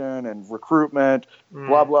expression and recruitment,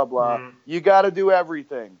 blah, blah, blah. You got to do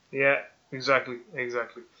everything. Yeah, exactly.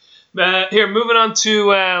 Here, moving on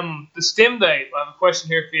to the stim day. I have a question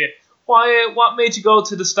here for you. What made you go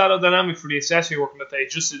to the Stato Dynamic for the accessory working that day?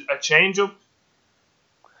 Just a change up?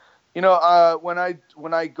 When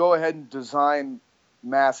I go ahead and design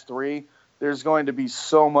Mass 3, there's going to be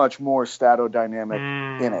so much more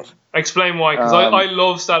statodynamic in it. Explain why, because I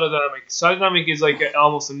love statodynamic. Statodynamic is like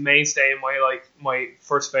almost a mainstay in my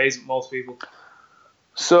first phase with most people.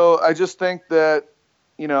 So I just think that,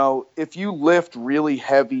 if you lift really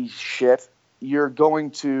heavy shit, you're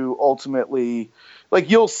going to ultimately, like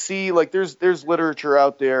you'll see, like there's literature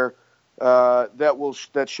out there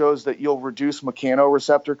that shows that you'll reduce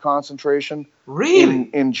mechanoreceptor concentration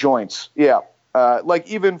in joints. Yeah. Like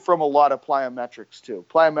even from a lot of plyometrics too.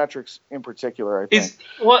 Plyometrics in particular, I think.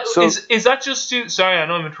 Is that just to, sorry, I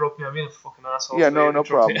know I'm interrupting you. I'm being a fucking asshole. Yeah, no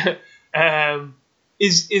problem.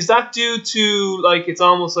 Is that due to like it's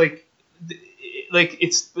almost like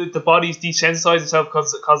it's the body's desensitized itself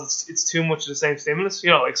because it's too much of the same stimulus?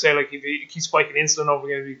 Like say like if you keep spiking insulin over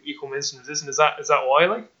again, you become insulin resistant. Is that why?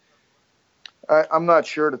 Like? I'm not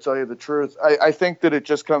sure, to tell you the truth. I think that it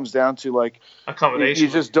just comes down to like accommodation.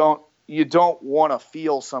 You don't want to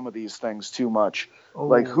feel some of these things too much.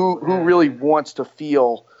 Like who really wants to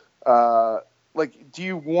feel? Like, do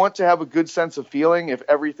you want to have a good sense of feeling if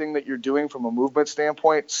everything that you're doing from a movement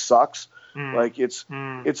standpoint sucks? Like it's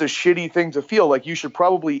a shitty thing to feel. Like you should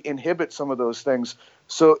probably inhibit some of those things.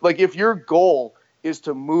 So like if your goal is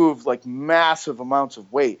to move like massive amounts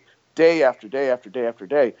of weight day after day after day after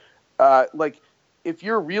day. Like if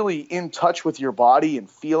you're really in touch with your body and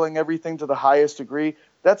feeling everything to the highest degree,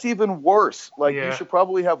 that's even worse. Like you should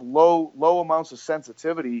probably have low amounts of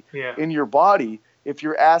sensitivity in your body if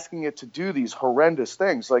you're asking it to do these horrendous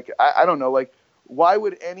things. Like, I don't know, like, why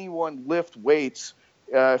would anyone lift weights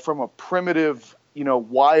from a primitive,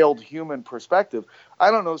 wild human perspective?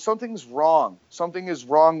 I don't know. Something's wrong. Something is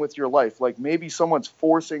wrong with your life. Like, maybe someone's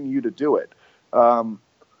forcing you to do it.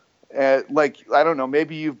 Like, I don't know,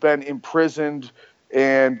 maybe you've been imprisoned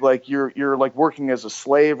and like you're like working as a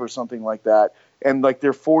slave or something like that. And like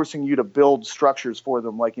they're forcing you to build structures for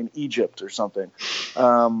them, like in Egypt or something.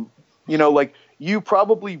 Like you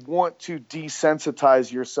probably want to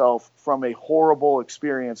desensitize yourself from a horrible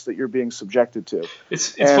experience that you're being subjected to.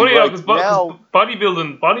 It's funny because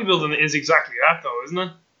bodybuilding is exactly that though, isn't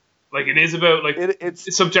it? Like it is about like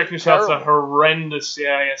it's subjecting yourself to horrendous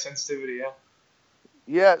sensitivity.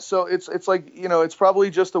 Yeah, so it's like, it's probably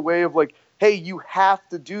just a way of like, hey, you have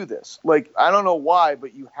to do this. Like, I don't know why,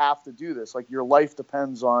 but you have to do this. Like, your life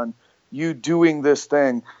depends on you doing this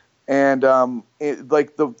thing. And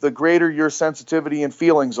like the greater your sensitivity and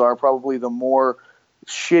feelings are, probably the more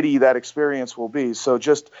shitty that experience will be. So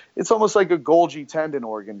it's almost like a Golgi tendon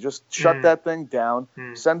organ. Just shut that thing down,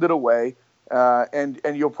 send it away, and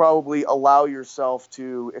you'll probably allow yourself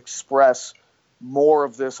to express more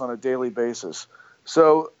of this on a daily basis.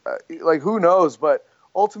 So, like, who knows? But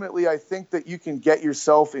ultimately, I think that you can get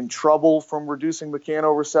yourself in trouble from reducing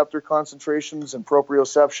mechanoreceptor concentrations and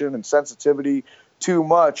proprioception and sensitivity too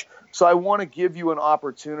much. So I want to give you an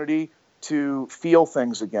opportunity to feel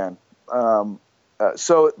things again.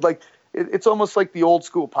 So, like, it's almost like the old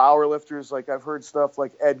school powerlifters. Like, I've heard stuff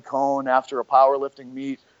like Ed Cohn after a powerlifting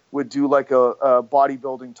meet would do like a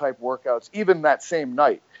bodybuilding type workouts, even that same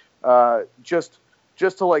night, just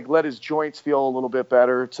to like let his joints feel a little bit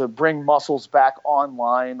better, to bring muscles back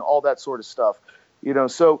online, all that sort of stuff,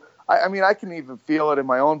 So I mean, I can even feel it in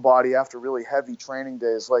my own body after really heavy training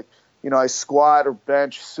days. Like, I squat or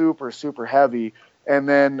bench super, super heavy, and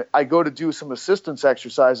then I go to do some assistance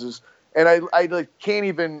exercises, and I like can't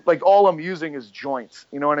even, like, all I'm using is joints.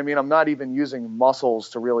 You know what I mean? I'm not even using muscles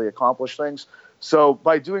to really accomplish things. So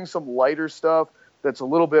by doing some lighter stuff that's a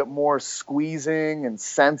little bit more squeezing and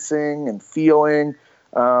sensing and feeling,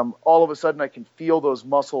 all of a sudden I can feel those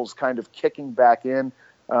muscles kind of kicking back in.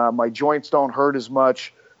 My joints don't hurt as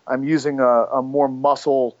much. I'm using a more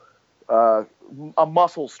muscle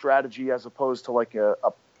strategy as opposed to like a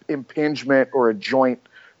impingement or a joint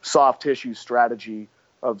soft tissue strategy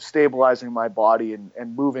of stabilizing my body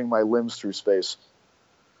and moving my limbs through space.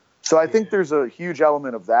 So I think there's a huge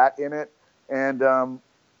element of that in it.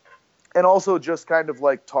 And also just kind of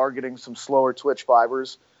like targeting some slower twitch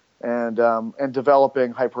fibers and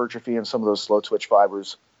developing hypertrophy in some of those slow twitch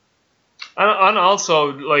fibers. And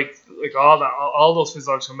also like all those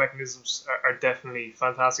physiological mechanisms are definitely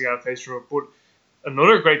fantastic adaptation from it. But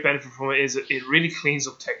another great benefit from it is it really cleans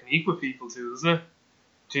up technique with people too, doesn't it?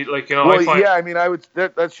 I mean,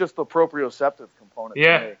 that's just the proprioceptive component.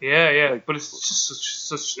 Yeah. Like, but it's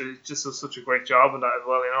just such a great job in that as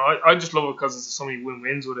well. I just love it because there's so many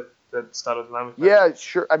win-wins with it. The statodynamic. Yeah,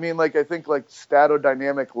 sure. I mean, like, I think like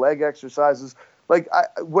statodynamic leg exercises. Like,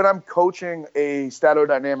 when I'm coaching a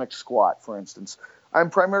statodynamic squat, for instance, I'm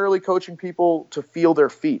primarily coaching people to feel their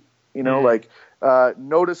feet. Like,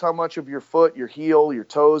 notice how much of your foot, your heel, your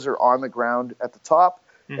toes are on the ground at the top.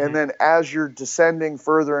 And then as you're descending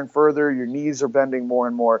further and further, your knees are bending more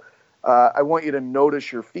and more. I want you to notice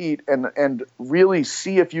your feet and really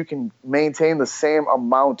see if you can maintain the same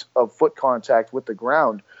amount of foot contact with the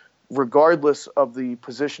ground, regardless of the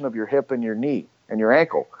position of your hip and your knee and your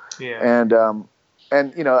ankle. Yeah.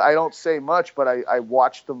 And I don't say much, but I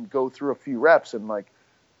watch them go through a few reps, and like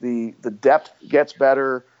the depth gets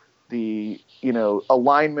better, the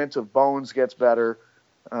alignment of bones gets better.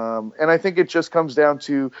 And I think it just comes down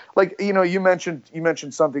to, like, you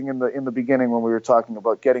mentioned something in the beginning when we were talking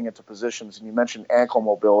about getting into positions, and you mentioned ankle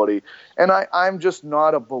mobility. And I'm just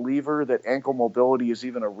not a believer that ankle mobility is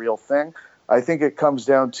even a real thing. I think it comes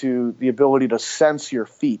down to the ability to sense your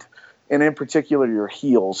feet, and in particular your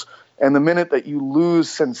heels. And the minute that you lose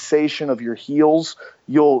sensation of your heels,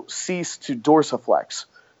 you'll cease to dorsiflex.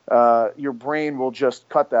 Your brain will just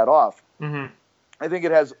cut that off. Mm-hmm. I think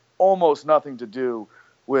it has almost nothing to do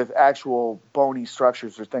with actual bony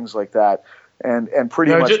structures or things like that, and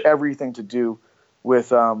pretty much everything to do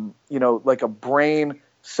with like a brain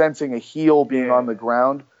sensing a heel being on the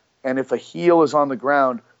ground. And if a heel is on the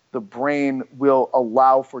ground, the brain will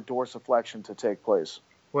allow for dorsiflexion to take place.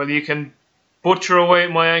 Well, you can butcher away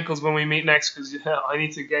at my ankles when we meet next, because I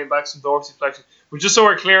need to gain back some dorsiflexion. But just so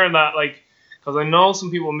we're clear on that, like, because I know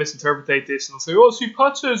some people misinterpret this and they'll say, "Oh, see,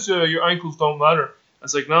 Pat says your ankles don't matter."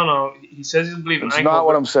 It's like, no. He says he doesn't believe in It's ankle. not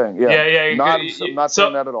what I'm saying. Yeah, Yeah. I'm not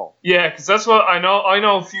saying that at all. Yeah, because that's what I know. I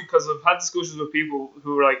know a few because I've had discussions with people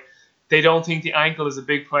who are like, they don't think the ankle is a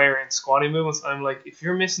big player in squatting movements. I'm like, if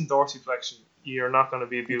you're missing dorsiflexion, you're not going to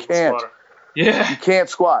be a beautiful squatter. Yeah, you can't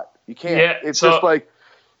squat. You can't. Yeah, it's so- just like.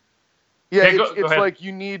 Yeah, Yeah, go it's ahead. like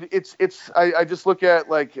you need I just look at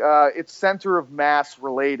like it's center of mass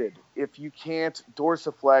related. If you can't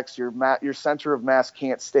dorsiflex, your center of mass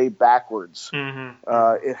can't stay backwards.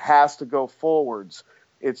 It has to go forwards.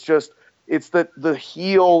 It's that the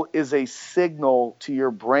heel is a signal to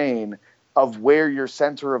your brain of where your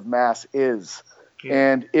center of mass is.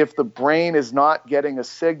 Yeah. And if the brain is not getting a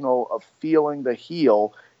signal of feeling the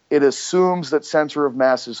heel, it assumes that center of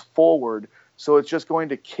mass is forward. So it's just going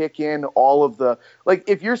to kick in all of the, like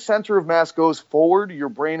if your center of mass goes forward, your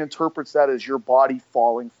brain interprets that as your body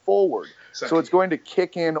falling forward. Exactly. So it's going to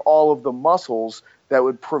kick in all of the muscles that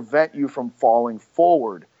would prevent you from falling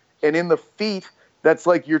forward. And in the feet, that's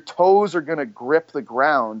like your toes are going to grip the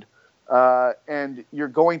ground and you're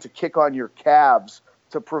going to kick on your calves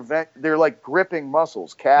to prevent, they're like gripping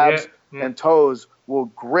muscles. Calves and toes will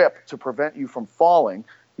grip to prevent you from falling.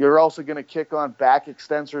 You're also going to kick on back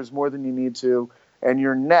extensors more than you need to, and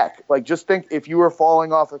your neck. Like, just think if you were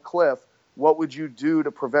falling off a cliff, what would you do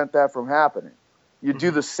to prevent that from happening? You do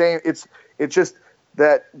the same. It's just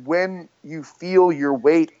that when you feel your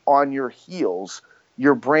weight on your heels,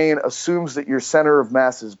 your brain assumes that your center of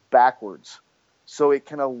mass is backwards. So it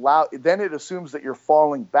can then it assumes that you're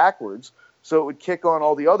falling backwards. So it would kick on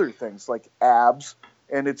all the other things like abs,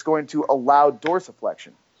 and it's going to allow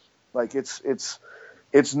dorsiflexion. Like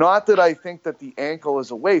it's not that I think that the ankle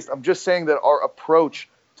is a waste. I'm just saying that our approach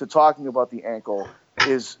to talking about the ankle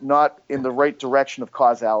is not in the right direction of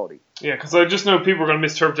causality. Yeah, because I just know people are going to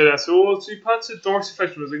misinterpret it as, oh, so Pat said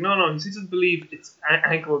dorsiflexion. I was like, no, he doesn't believe it's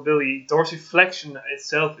ankle ability. Dorsiflexion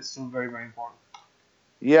itself is still very, very important.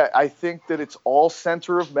 Yeah, I think that it's all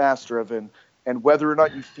center of mass driven, and whether or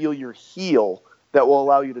not you feel your heel that will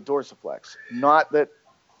allow you to dorsiflex. Not that.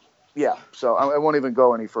 Yeah, so I won't even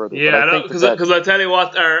go any further. Yeah, because I tell you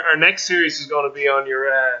what, our next series is going to be on your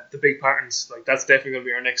the big patterns. Like that's definitely going to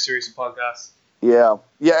be our next series of podcasts. Yeah,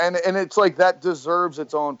 and it's like that deserves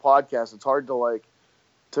its own podcast. It's hard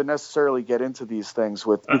to necessarily get into these things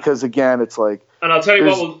because again, it's like. And I'll tell you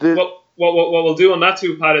what we'll do on that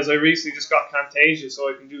too, Pat, is I recently just got Camtasia, so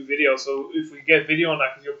I can do video. So if we get video on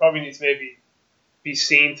that, because you'll probably need to maybe be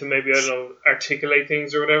seen to maybe, I don't know, articulate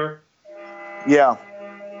things or whatever. Yeah.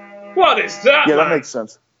 What is that? Yeah, man? that makes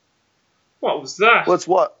sense. What was that? What's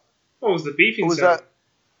what? What was the beeping What was sound? that?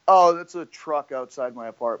 Oh, that's a truck outside my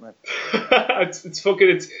apartment. it's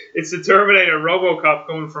the Terminator RoboCop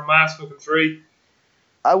coming from Mass fucking 3.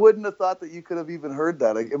 I wouldn't have thought that you could have even heard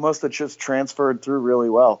that. It must have just transferred through really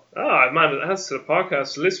well. Oh, man, it has to the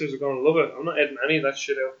podcast. The listeners are going to love it. I'm not editing any of that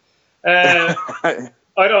shit out.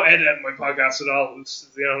 I don't edit my podcast at all. It's,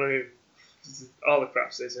 you know what I mean? All the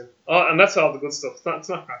crap stays in. And that's all the good stuff. It's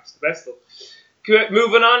not crap, it's the best stuff. Good.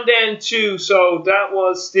 Moving on then to, so that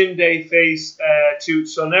was Stim Day Phase 2.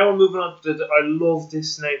 So now we're moving on to I love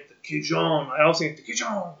this name, the Kijon. I also think the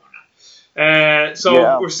Kijon.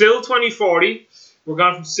 We're still 2040. We're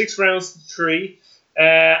gone from 6 rounds to 3.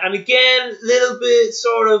 And again, little bit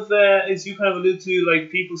sort of, as you kind of allude to, like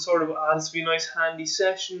people sort of, this will be a nice handy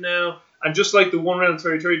session now. And just like the 1 round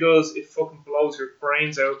 33 does, it fucking blows your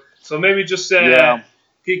brains out. So maybe just give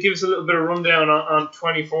us a little bit of rundown on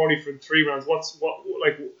 2040 for the 3 rounds. What's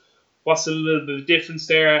a little bit of difference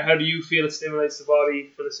there? How do you feel it stimulates the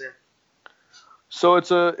body for the same? So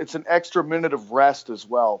it's an extra minute of rest as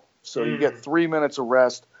well. So you get 3 minutes of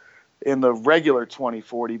rest in the regular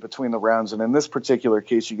 2040 between the rounds, and in this particular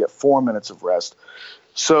case, you get 4 minutes of rest.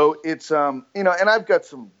 So it's and I've got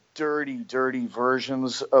some dirty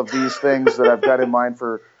versions of these things that I've got in mind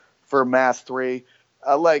for Mass 3.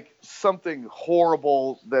 Like something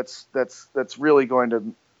horrible that's really going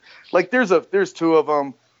to, like there's 2 of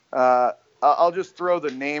them. I'll just throw the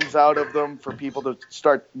names out of them for people to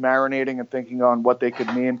start marinating and thinking on what they could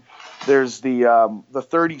mean. There's the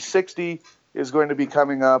 30-60 is going to be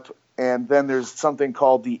coming up, and then there's something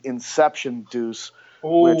called the Inception Deuce,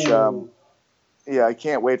 which I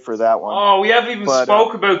can't wait for that one. Oh, we haven't even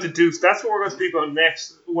spoke about the Deuce. That's what we're going to speak about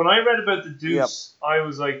next. When I read about the Deuce, I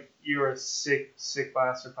was like, you're a sick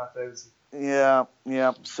bastard, Pat Davidson. Yeah.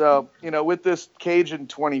 So, with this cage in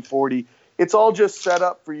 2040, it's all just set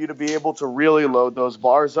up for you to be able to really load those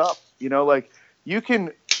bars up. Like you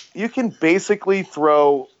can basically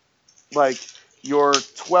throw like your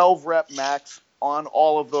 12 rep max on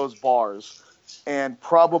all of those bars and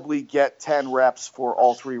probably get 10 reps for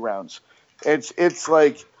all 3 rounds. It's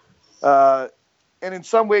like in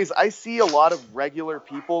some ways, I see a lot of regular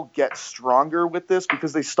people get stronger with this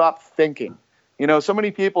because they stop thinking. You know, so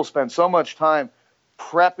many people spend so much time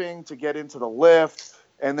prepping to get into the lift,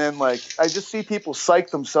 and then like I just see people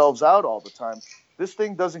psych themselves out all the time. This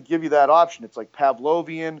thing doesn't give you that option. It's like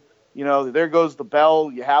Pavlovian. You know, there goes the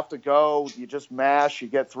bell. You have to go. You just mash. You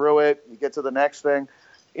get through it. You get to the next thing.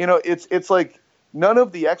 You know, it's like none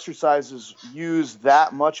of the exercises use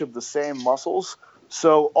that much of the same muscles.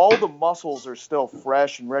 So all the muscles are still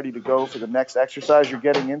fresh and ready to go for the next exercise you're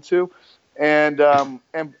getting into. And during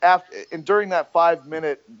that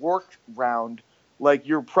 5-minute work round, like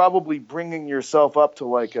you're probably bringing yourself up to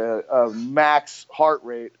like a max heart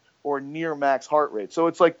rate or near max heart rate. So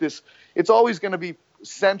it's like this, it's always going to be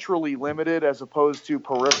centrally limited as opposed to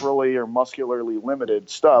peripherally or muscularly limited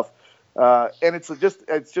stuff. And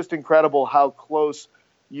it's just incredible how close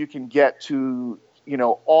you can get to, you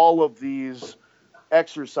know, all of these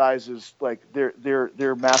exercises, like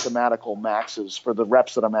they're mathematical maxes for the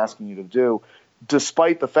reps that I'm asking you to do,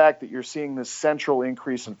 despite the fact that you're seeing this central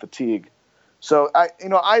increase in fatigue. So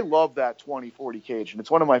I love that 20-40 cage, and it's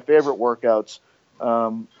one of my favorite workouts.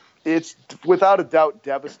 It's without a doubt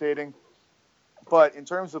devastating, but in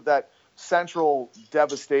terms of that central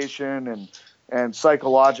devastation and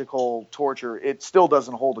psychological torture, it still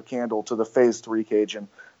doesn't hold a candle to the phase 3 Cajun,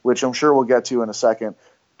 which I'm sure we'll get to in a second.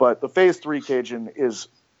 But the phase 3 Cajun is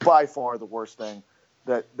by far the worst thing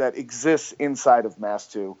that exists inside of Mass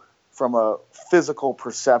 2 from a physical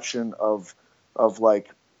perception of like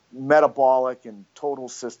metabolic and total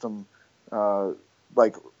system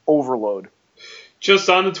like overload. Just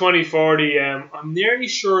on the 2040, I'm nearly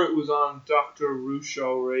sure it was on Dr.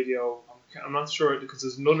 Ruscio radio. I'm not sure because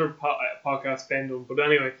there's another podcast Ben done. But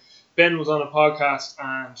anyway, Ben was on a podcast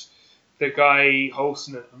and the guy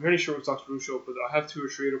hosting it, I'm really sure it was Dr. Ruscio, but I have 2 or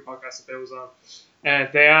 3 other podcasts that Ben was on. And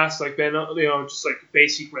they asked, like, Ben, you know, just like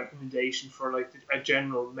basic recommendation for like a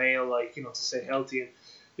general male, like, you know, to stay healthy. And,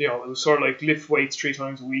 you know, it was sort of like lift weights 3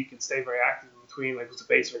 times a week and stay very active in between, like, was the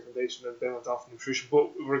basic recommendation. And Ben went off on nutrition.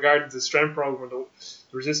 But regarding the strength program, the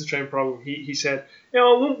resistance training program, he said, you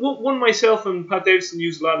know, one myself and Pat Davison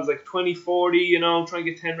use a lot is like 20-40, you know, try and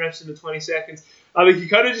get 10 reps into 20 seconds. And like, he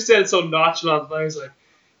kind of just said it so nonchalant, and I was like,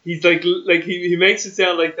 he's like he makes it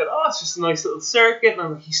sound like that. Oh, it's just a nice little circuit, and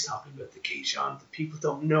I'm like, he's talking about the Cajun. The people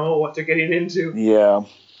don't know what they're getting into. Yeah.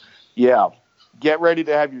 Get ready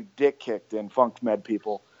to have your dick kicked in, Funk Med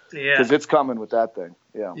people. Yeah, because it's coming with that thing.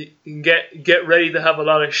 Yeah, you can get ready to have a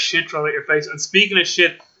lot of shit thrown at your face. And speaking of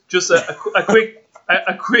shit, just a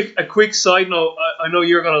quick side note. I know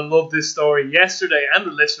you're gonna love this story. Yesterday, and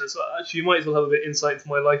the listeners, you might as well have a bit of insight into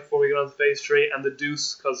my life before we get on to phase 3 and the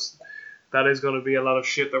deuce, because that is going to be a lot of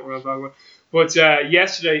shit that we're going to talk about. But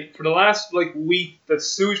yesterday, for the last week, the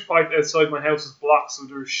sewage pipe outside my house is blocked, so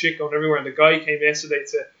there's shit going everywhere. And the guy came yesterday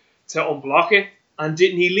to unblock it, and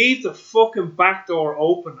didn't he leave the fucking back door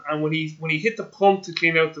open? And when he hit the pump to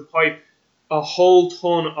clean out the pipe, a whole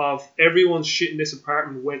ton of everyone's shit in this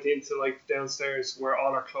apartment went into like downstairs where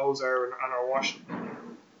all our clothes are and our washing.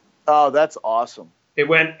 Oh, that's awesome. It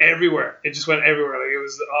went everywhere. It just went everywhere. Like it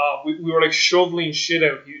was, we were like shoveling shit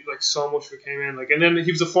out. Like so much of it came in. Like, and then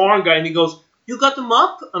he was a foreign guy, and he goes, "You got the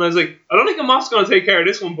mop?" And I was like, "I don't think a mop's gonna take care of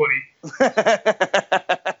this one, buddy."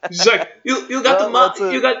 He's like, "You got the mop?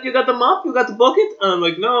 You got the mop? You got the bucket?" And I'm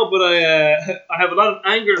like, "No, but I have a lot of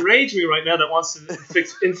anger and rage in me right now that wants to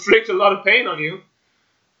inflict a lot of pain on you."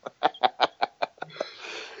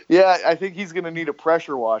 Yeah, I think he's gonna need a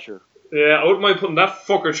pressure washer. Yeah, I wouldn't mind putting that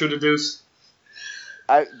fucker through the deuce.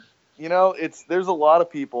 There's a lot of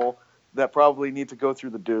people that probably need to go through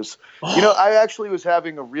the deuce. I actually was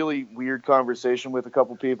having a really weird conversation with a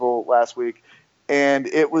couple people last week, and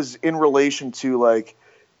it was in relation to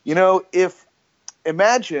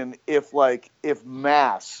imagine if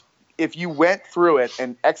mass, if you went through it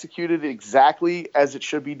and executed it exactly as it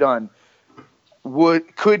should be done, if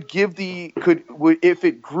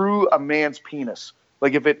it grew a man's penis,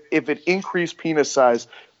 like if it increased penis size,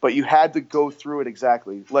 but you had to go through it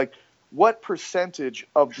exactly. Like, what percentage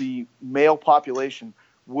of the male population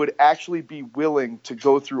would actually be willing to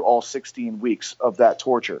go through all 16 weeks of that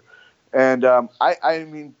torture? And I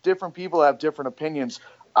mean, different people have different opinions.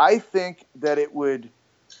 I think that it would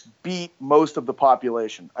beat most of the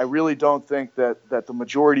population. I really don't think that the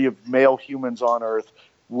majority of male humans on Earth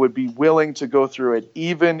would be willing to go through it,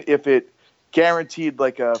 even if it guaranteed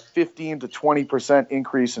like a 15 to 20%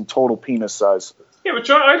 increase in total penis size. Yeah, but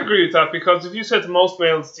I'd agree with that, because if you said to most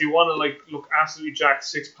males, do you want to look absolutely jacked,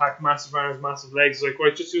 6-pack, massive arms, massive legs,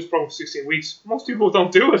 right, just do this program for 16 weeks. Most people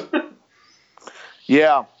don't do it.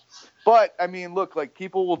 Yeah, but I mean, look,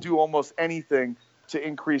 people will do almost anything to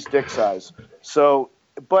increase dick size. So,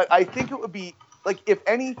 but I think it would be like if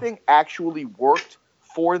anything actually worked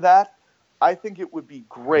for that, I think it would be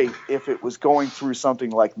great if it was going through something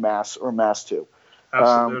like Mass or Mass 2.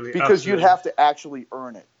 Absolutely. Because you'd have to actually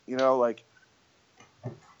earn it, like.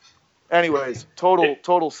 Anyways,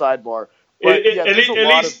 total sidebar. But at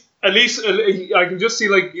least I can just see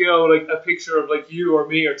like a picture of like you or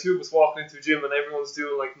me or two of us walking into a gym and everyone's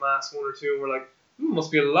doing like Mass 1 or 2 and we're like,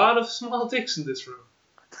 must be a lot of small dicks in this room.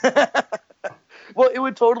 Well, it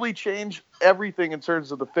would totally change everything in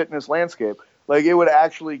terms of the fitness landscape. Like, it would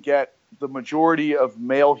actually get the majority of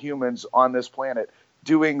male humans on this planet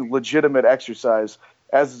doing legitimate exercise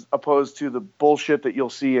as opposed to the bullshit that you'll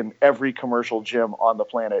see in every commercial gym on the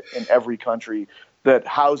planet in every country that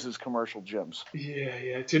houses commercial gyms.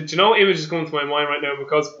 Yeah. Do you know what image is coming to my mind right now?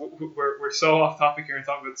 Because we're so off topic here and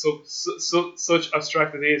talking about such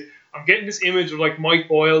abstract ideas. I'm getting this image of like Mike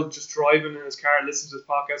Boyle just driving in his car, listening to his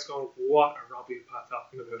podcast, going, "What are Robbie and Pat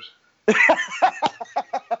talking about?"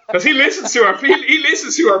 Because he listens to our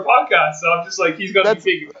podcast, so I'm just like, he's got to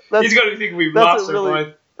be thinking we've lost our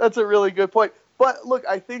mind. That's a really good point. But look,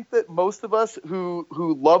 I think that most of us who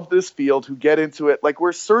love this field, who get into it, like,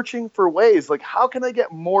 we're searching for ways, like, how can I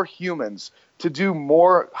get more humans to do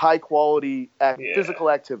more high quality physical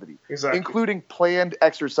activity, including planned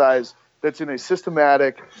exercise that's in a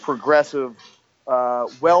systematic, progressive,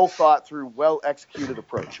 well thought through, well executed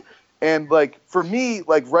approach. And like, for me,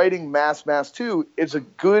 like, writing Mass 2 is a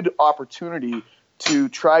good opportunity to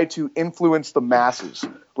try to influence the masses.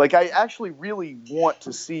 Like, I actually really want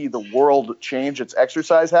to see the world change its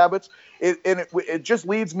exercise habits. It just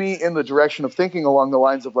leads me in the direction of thinking along the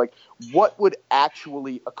lines of, like, what would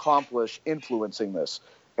actually accomplish influencing this?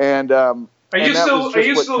 And Are you still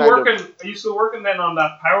working then on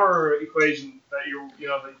that power equation that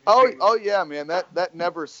Oh yeah, man. That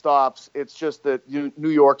never stops. It's just that New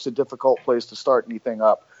York's a difficult place to start anything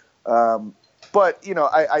up. But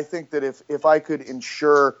I think that if I could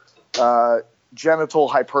ensure genital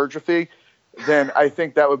hypertrophy, then I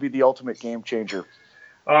think that would be the ultimate game changer.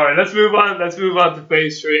 All right, let's move on. Let's move on to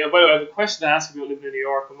phase 3. And by the way, I have a question to ask about living in New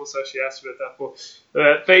York. I must actually ask about that.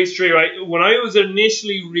 But phase 3, right? When I was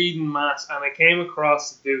initially reading Mass and I came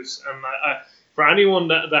across the Deuce, and for anyone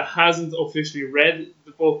that hasn't officially read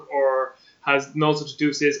the book or knows what the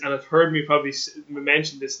Deuce is, and have heard me probably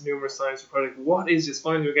mention this numerous times, we're probably like, what is this?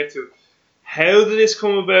 Finally, we get to it. How did this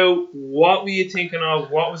come about? What were you thinking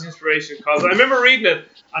of? What was inspiration? Because I remember reading it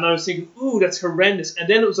and I was thinking, ooh, that's horrendous. And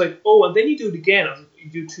then it was like, oh, and then you do it again. I was like, you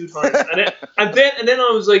do 2 times. And then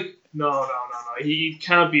I was like, no. He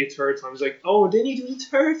can't be a third time. I was like, oh, and then you do the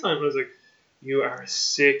third time. And I was like, you are a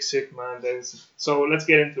sick man, Dennis. So let's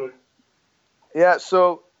get into it. Yeah,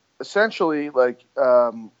 so essentially, like,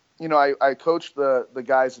 I coached the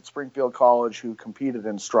guys at Springfield College who competed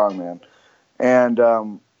in strongman.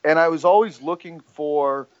 And I was always looking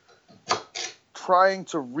for trying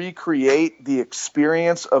to recreate the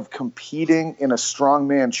experience of competing in a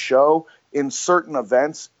strongman show in certain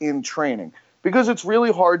events in training. Because it's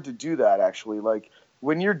really hard to do that, actually. Like,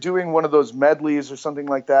 when you're doing one of those medleys or something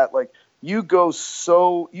like that, like, you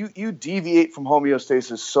deviate from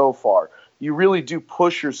homeostasis so far. You really do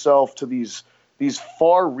push yourself to these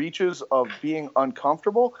far reaches of being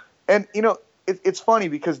uncomfortable. And, it's funny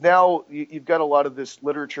because now you've got a lot of this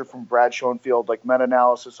literature from Brad Schoenfield, like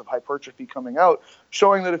meta-analysis of hypertrophy coming out,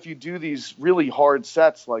 showing that if you do these really hard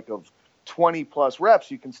sets, like of 20 plus reps,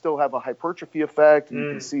 you can still have a hypertrophy effect. And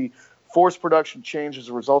you can see force production change as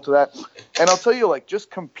a result of that. And I'll tell you, like,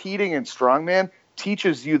 just competing in strongman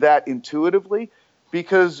teaches you that intuitively,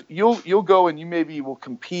 because you'll go and you maybe will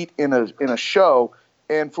compete in a show,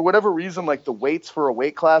 and for whatever reason, like, the weights for a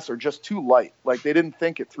weight class are just too light. Like, they didn't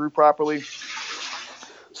think it through properly.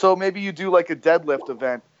 So maybe you do like a deadlift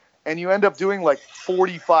event and you end up doing like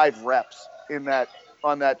 45 reps in that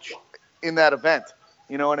event.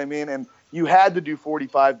 You know what I mean? And you had to do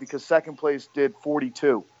 45 because second place did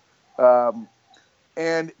 42. And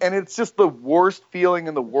it's just the worst feeling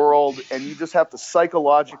in the world, and you just have to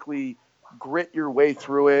psychologically grit your way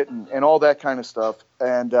through it and all that kind of stuff.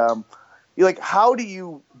 And you're like, how do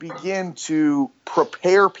you begin to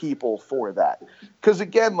prepare people for that? Because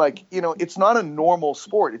again, like, it's not a normal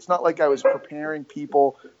sport. It's not like I was preparing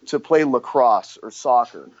people to play lacrosse or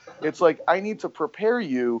soccer. It's like, I need to prepare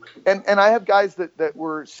you. And I have guys that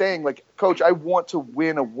were saying, like, Coach, I want to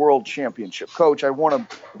win a world championship. Coach, I want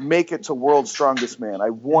to make it to World's Strongest Man.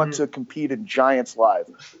 I want to compete in Giants Live.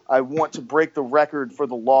 I want to break the record for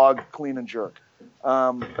the log clean and jerk.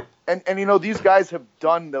 And these guys have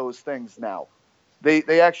done those things now.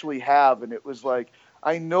 They actually have, and it was like,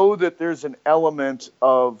 I know that there's an element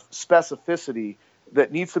of specificity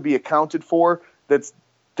that needs to be accounted for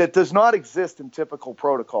that does not exist in typical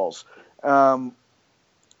protocols.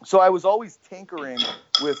 So I was always tinkering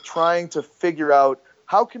with trying to figure out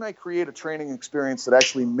how can I create a training experience that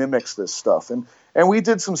actually mimics this stuff. And we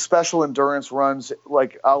did some special endurance runs,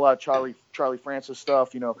 like a la Charlie Francis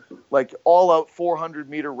stuff, like all out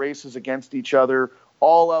 400-meter races against each other,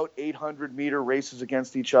 all out 800-meter races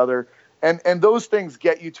against each other. And those things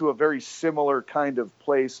get you to a very similar kind of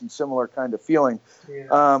place and similar kind of feeling.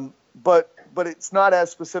 Yeah. But it's not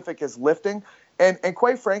as specific as lifting. And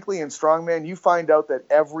quite frankly, in strongman, you find out that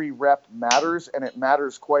every rep matters, and it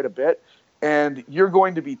matters quite a bit. And you're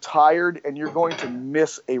going to be tired, and you're going to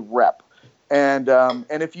miss a rep. And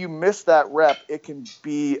if you miss that rep, it can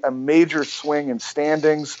be a major swing in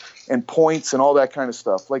standings and points and all that kind of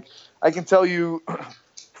stuff. Like, I can tell you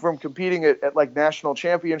from competing at like national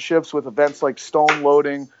championships with events like stone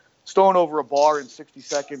loading, stone over a bar in 60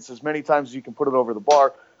 seconds, as many times as you can put it over the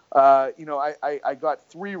bar. I got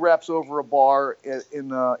 3 reps over a bar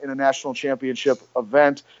in a national championship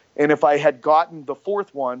event. And if I had gotten the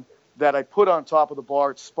 4th one that I put on top of the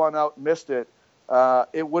bar, it spun out, missed it,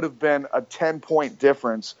 it would have been a 10-point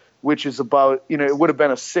difference, which is about, it would have been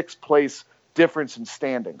a 6th place difference in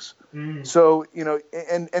standings. So,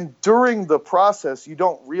 and during the process, you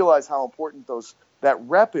don't realize how important that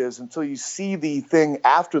rep is until you see the thing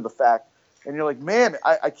after the fact. And you're like, man,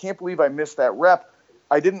 I can't believe I missed that rep.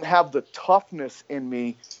 I didn't have the toughness in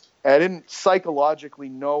me. And I didn't psychologically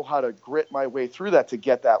know how to grit my way through that to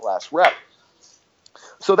get that last rep.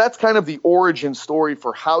 So that's kind of the origin story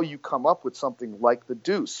for how you come up with something like the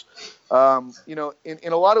deuce. In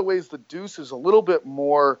a lot of ways, the deuce is a little bit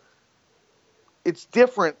more, it's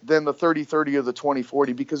different than the 30-30 or the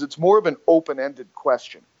 20-40 because it's more of an open-ended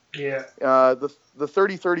question. Yeah. The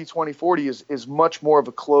 30-30, 20-40 is much more of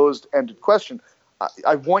a closed-ended question.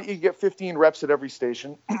 I want you to get 15 reps at every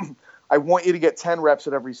station. I want you to get 10 reps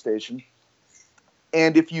at every station.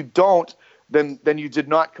 And if you don't, then you did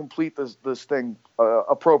not complete this thing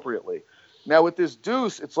appropriately. Now with this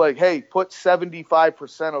deuce, it's like, hey, put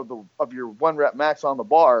 75% of your 1 rep max on the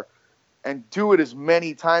bar and do it as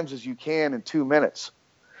many times as you can in 2 minutes.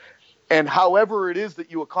 And however it is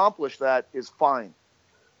that you accomplish that is fine.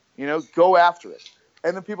 Go after it.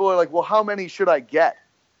 And then people are like, well, how many should I get?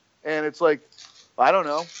 And it's like, I don't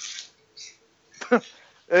know.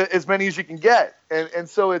 As many as you can get. And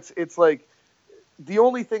so it's like, the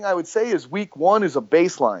only thing I would say is week 1 is a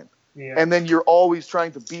baseline. Yeah. And then you're always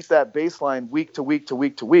trying to beat that baseline week to week to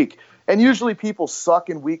week to week. And usually people suck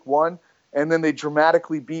in week 1, and then they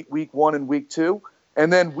dramatically beat week 1 and week 2.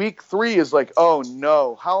 And then week 3 is like, oh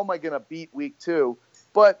no, how am I going to beat week 2?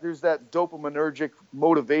 But there's that dopaminergic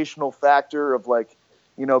motivational factor of like,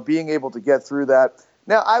 being able to get through that.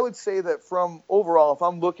 Now, I would say that from overall, if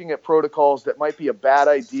I'm looking at protocols that might be a bad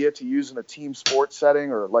idea to use in a team sports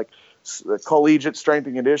setting or like collegiate strength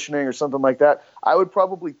and conditioning or something like that, I would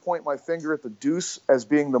probably point my finger at the deuce as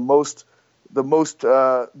being the most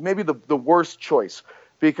maybe the worst choice,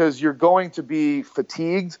 because you're going to be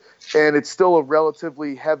fatigued and it's still a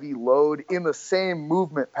relatively heavy load in the same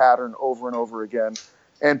movement pattern over and over again.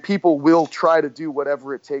 And people will try to do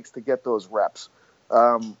whatever it takes to get those reps.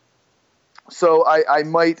 So I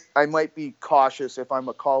might be cautious if I'm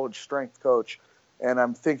a college strength coach and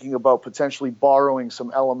I'm thinking about potentially borrowing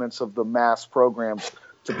some elements of the mass programs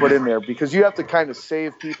to put in there, because you have to kind of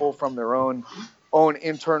save people from their own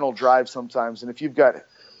internal drive sometimes. And if you've got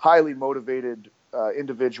highly motivated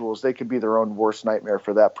individuals, they could be their own worst nightmare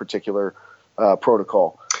for that particular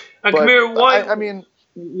protocol. And come here,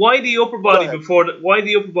 why the upper body before the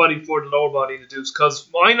lower body in the deuce? Because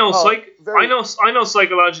I know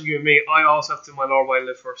psychologically with me, I always have to do my lower body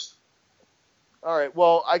lift first. All right.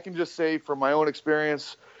 Well, I can just say from my own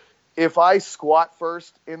experience, if I squat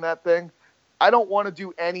first in that thing, I don't want to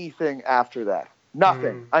do anything after that.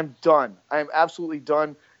 Nothing. I'm done. I'm absolutely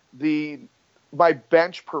done. My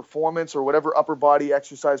bench performance or whatever upper body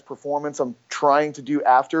exercise performance I'm trying to do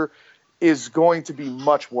after is going to be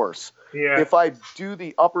much worse. Yeah. If I do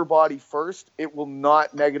the upper body first, it will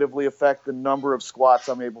not negatively affect the number of squats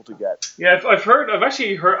I'm able to get. Yeah, I've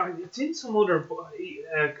actually heard, it's in some other book,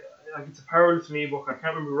 it's a powerlifting ebook, I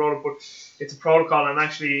can't remember who wrote it, but it's a protocol, and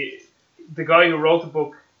actually the guy who wrote the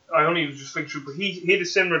book, I only was just thinking through, but he had a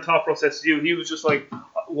similar thought process to you. He was just like,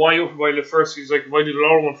 why upper body lift first? He's like, if I do the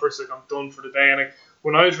lower one first, like, I'm done for the day. And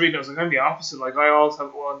when I was reading, I was like, I'm the opposite. Like, I always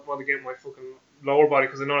want to get my fucking lower body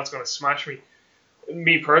because I know it's going to smash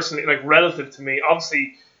me personally, like, relative to me.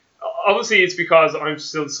 Obviously it's because I'm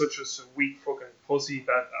still such a weak fucking pussy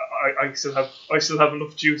that I still have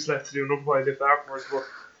enough juice left to do an upper body lift afterwards. But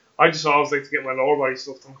I just always like to get my lower body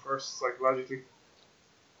stuff done first, psychologically.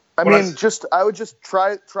 I mean, I would just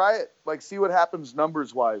try it, like see what happens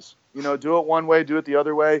numbers wise. You know, do it one way, do it the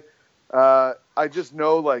other way. I just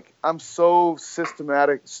know, like, I'm so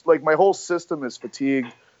systematic. Like, my whole system is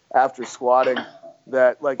fatigued after squatting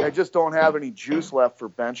that, like, I just don't have any juice left for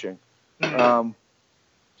benching.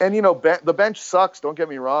 And you know, the bench sucks. Don't get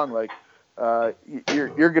me wrong. Like,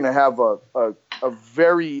 you're going to have a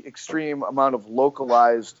very extreme amount of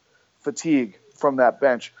localized fatigue from that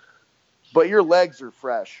bench, but your legs are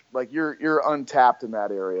fresh. Like, you're untapped in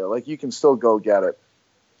that area. Like, you can still go get it.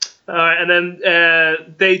 And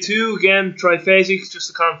then day 2 again, triphasics, just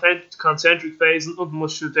a concentric phase. Nothing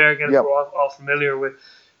much to there again. Yep. We're all familiar with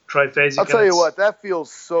triphasic. I'll tell you what, that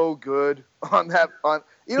feels so good on that.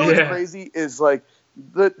 You know what's crazy is, like,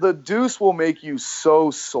 the deuce will make you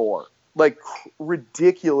so sore, like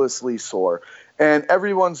ridiculously sore, and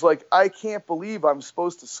everyone's like, I can't believe I'm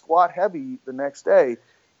supposed to squat heavy the next day,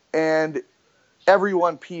 and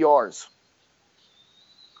everyone PRs.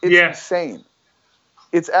 It's insane.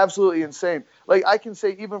 It's absolutely insane. Like, I can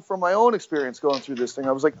say, even from my own experience going through this thing,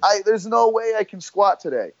 I was like, there's no way I can squat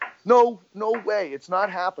today. No way. It's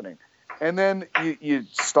not happening. And then you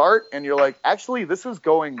start, and you're like, actually, this is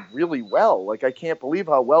going really well. Like, I can't believe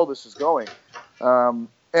how well this is going.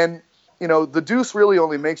 And, you know, the deuce really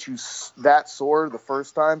only makes you that sore the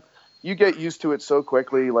first time. You get used to it so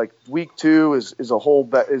quickly. Like, week 2 is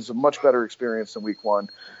a much better experience than week 1.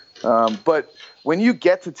 But when you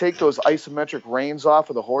get to take those isometric reins off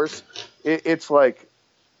of the horse, it's like,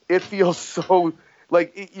 it feels so,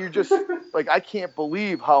 like, you're just like, I can't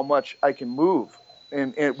believe how much I can move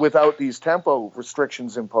and without these tempo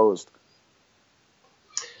restrictions imposed.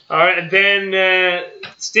 All right, and then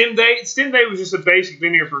stim day. Stim day was just a basic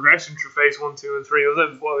linear progression through phase 1, 2, and 3.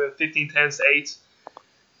 Was it 15 10s to 8?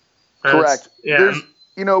 Correct. Yeah. There's,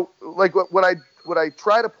 you know, like what I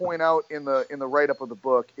try to point out in the write up of the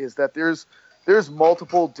book is that there's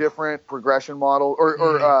multiple different progression model or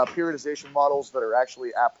periodization models that are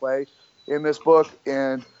actually at play in this book.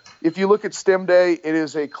 And if you look at stim day, it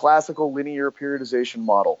is a classical linear periodization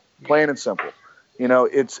model, plain and simple. You know,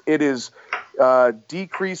 it is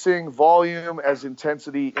decreasing volume as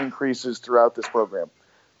intensity increases throughout this program.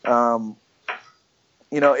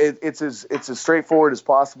 You know, it's as straightforward as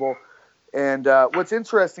possible. And what's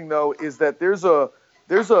interesting, though, is that there's a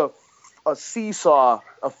seesaw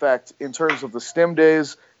effect in terms of the stim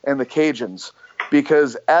days and the Cajuns,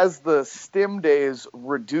 because as the stim days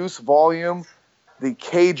reduce volume, the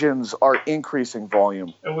Cajuns are increasing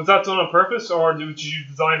volume. And was that done on purpose, or did you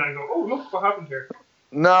design it and go, oh, look what happened here?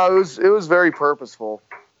 No, it was very purposeful.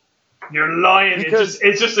 You're lying. It's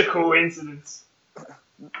just a coincidence.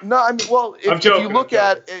 No, I mean, well, if you look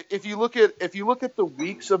at the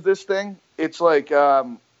weeks of this thing, it's like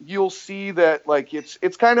you'll see that, like, it's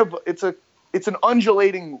an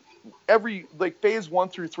undulating, every, like, phase 1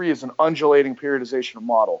 through 3 is an undulating periodization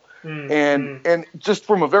model. And just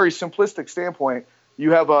from a very simplistic standpoint,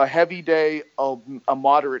 you have a heavy day, a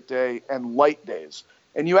moderate day, and light days.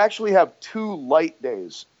 And you actually have 2 light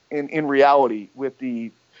days in reality with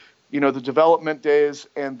the development days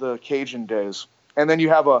and the Cajun days. And then you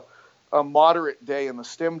have a moderate day in the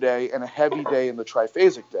stim day and a heavy day in the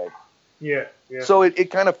triphasic day. Yeah. So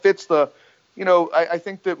it kind of fits the, you know, I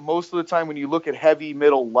think that most of the time when you look at heavy,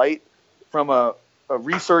 middle, light from a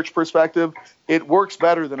research perspective, it works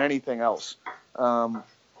better than anything else. And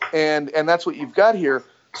that's what you've got here.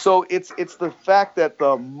 So it's the fact that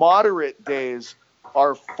the moderate days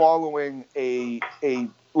are following a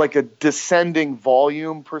descending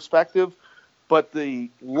volume perspective, but the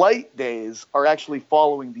light days are actually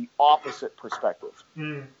following the opposite perspective.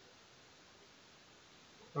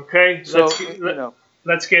 Okay, so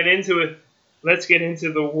let's get into it. Let's get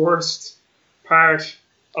into the worst part,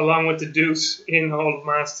 along with the deuce in all of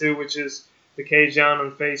Mass 2, which is the Cajun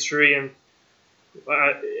on phase 3. And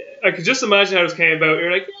I could just imagine how this came about.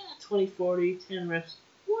 You're like, 20, 40, 10 reps.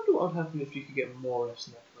 I wonder what would happen if you could get more reps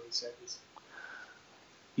in that 20 seconds.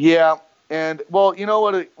 Yeah. And, well, you know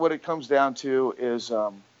what it comes down to is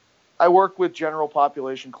I work with general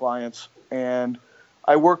population clients, and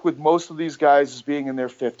I work with most of these guys as being in their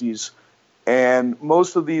 50s. And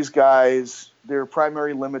most of these guys, their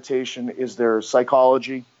primary limitation is their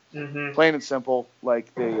psychology, plain and simple.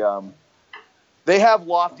 Like, they have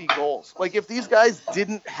lofty goals. Like, if these guys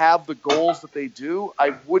didn't have the goals that they do,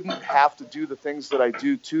 I wouldn't have to do the things that I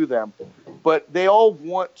do to them. But they all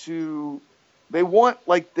want to... They want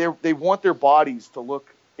their bodies to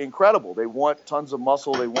look incredible. They want tons of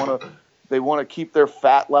muscle. They want to keep their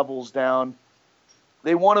fat levels down.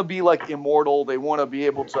 They want to be like immortal. They want to be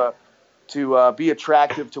able to be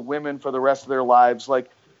attractive to women for the rest of their lives. Like,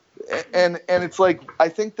 And it's like, I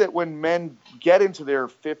think that when men get into their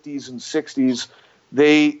 50s and 60s,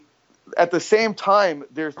 they, at the same time,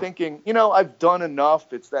 they're thinking, I've done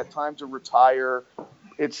enough. It's that time to retire.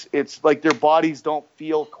 It's like their bodies don't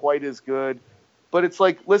feel quite as good. But it's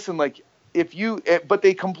like, listen, like, but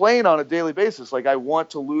they complain on a daily basis. Like, I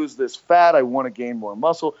want to lose this fat. I want to gain more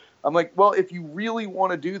muscle. I'm like, well, if you really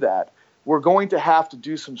want to do that, we're going to have to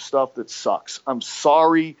do some stuff that sucks. I'm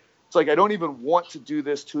sorry. It's like, I don't even want to do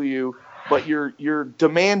this to you, but you're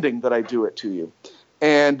demanding that I do it to you.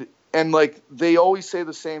 And like, they always say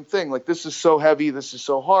the same thing. Like, this is so heavy. This is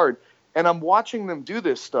so hard. And I'm watching them do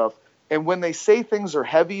this stuff. And when they say things are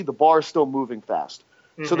heavy, the bar is still moving fast.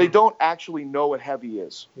 Mm-hmm. So they don't actually know what heavy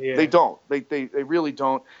is. Yeah. They don't. They really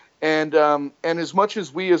don't. And as much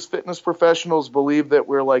as we as fitness professionals believe that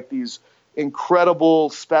we're like these incredible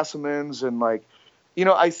specimens, and like,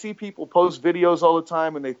 I see people post videos all the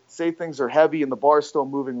time and they say things are heavy and the bar is still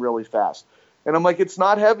moving really fast. And I'm like, it's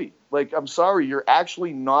not heavy. Like, I'm sorry, you're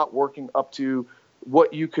actually not working up to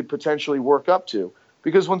what you could potentially work up to.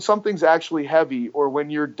 Because when something's actually heavy, or when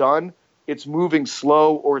you're done, it's moving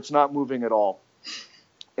slow or it's not moving at all.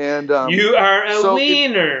 And you are a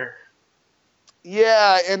wiener.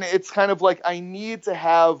 Yeah, and it's kind of like, I need to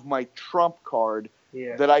have my trump card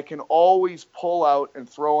that I can always pull out and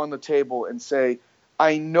throw on the table and say,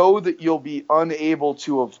 I know that you'll be unable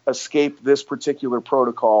to escape this particular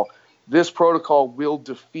protocol. This protocol will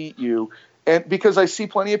defeat you. And because I see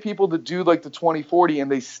plenty of people that do like the 20-40 and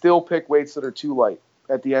they still pick weights that are too light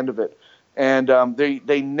at the end of it. And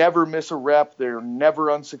they never miss a rep. They're never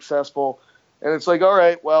unsuccessful. And it's like, all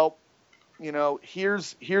right, well,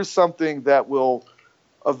 here's something that will,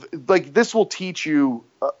 this will teach you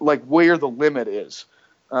like where the limit is.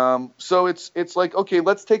 So it's like, okay,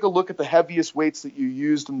 let's take a look at the heaviest weights that you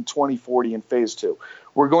used in 20-40 in phase 2.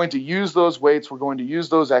 We're going to use those weights. We're going to use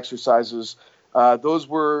those exercises. Those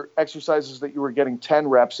were exercises that you were getting 10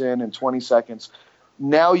 reps in 20 seconds.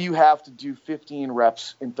 Now you have to do 15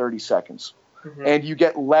 reps in 30 seconds. Mm-hmm. And you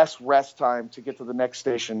get less rest time to get to the next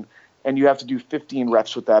station, and you have to do 15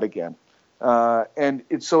 reps with that again. And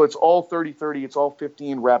it's all 30-30, it's all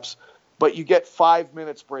 15 reps, but you get 5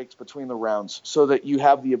 minutes breaks between the rounds so that you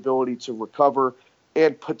have the ability to recover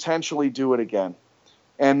and potentially do it again,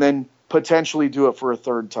 and then potentially do it for a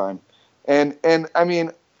third time. And I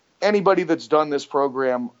mean, anybody that's done this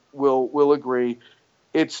program will agree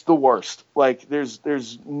it's the worst. Like,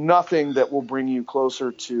 there's nothing that will bring you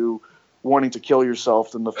closer to wanting to kill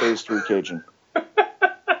yourself than the phase 3 Cajun.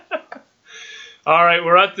 All right,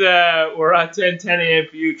 we're at 10 a.m.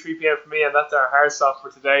 for you, 3 p.m. for me, and that's our hard stop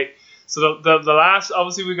for today. So the last,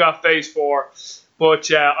 obviously we got phase 4,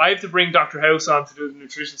 but I have to bring Dr. House on to do the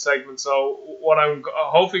nutrition segment. So what I'm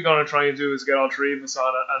hopefully going to try and do is get all 3 of us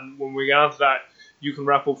on it, and when we get onto that, you can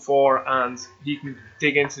wrap up 4 and he can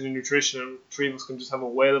dig into the nutrition, and 3 of us can just have a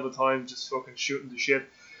whale of a time just fucking shooting the shit.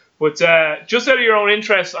 But just out of your own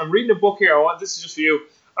interest, I'm reading a book here. This is just for you.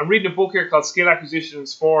 I'm reading a book here called Skill Acquisition in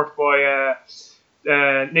Sport by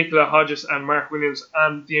Nicola Hodges and Mark Williams,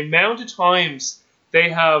 and the amount of times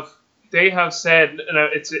they have said, and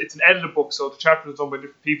it's an edited book, so the chapters are done by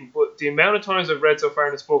different people, but the amount of times I've read so far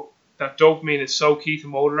in this book that dopamine is so key to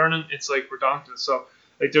motor learning, it's like redonkulous. So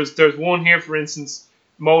like there's one here, for instance,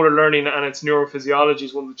 motor learning and its neurophysiology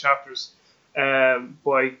is one of the chapters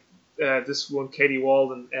by this one, Katie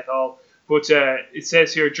Walden et al. But it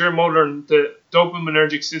says here, during motor learning, the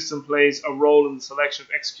dopaminergic system plays a role in the selection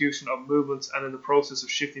of execution of movements and in the process of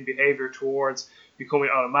shifting behavior towards becoming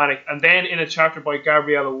automatic. And then in a chapter by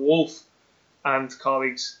Gabriella Wolf and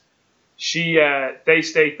colleagues, they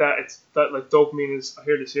state that like dopamine is, I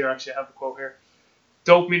hear this here, actually I have the quote here,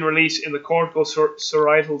 dopamine release in the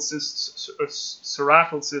corticostriatal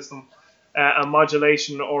system and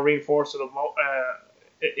modulation or reinforcement of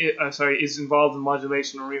is involved in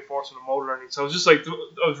modulation or reinforcement of motor learning. So it's just like,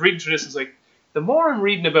 I was reading through this, it's like, the more I'm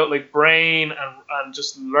reading about like brain and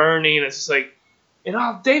just learning, it's just like,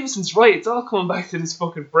 Davidson's right, it's all coming back to this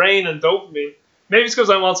fucking brain and dopamine. Maybe it's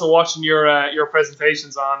because I'm also watching your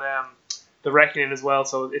presentations on The Reckoning as well,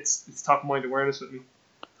 so it's top of mind awareness with me.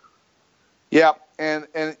 Yeah, and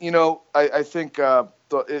I think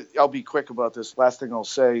I'll be quick about this. Last thing I'll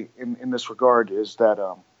say in this regard is that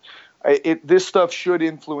this stuff should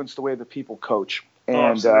influence the way that people coach,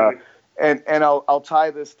 and I'll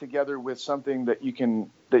tie this together with something that you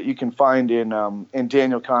can find in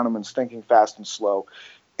Daniel Kahneman's Thinking Fast and Slow,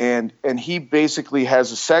 and he basically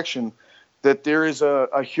has a section that there is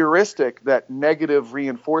a heuristic that negative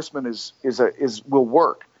reinforcement will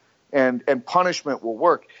work, and punishment will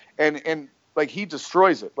work, and like he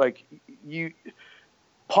destroys it. Like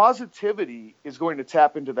positivity is going to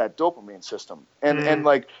tap into that dopamine system. And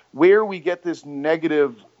like where we get this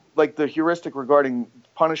negative, like the heuristic regarding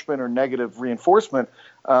punishment or negative reinforcement,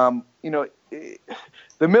 the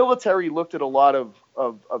military looked at a lot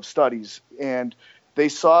of studies, and they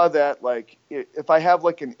saw that like if I have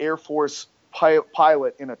like an Air Force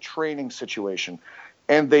pilot in a training situation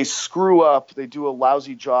and they screw up, they do a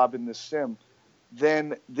lousy job in this sim,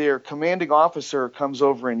 then their commanding officer comes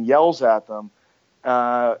over and yells at them.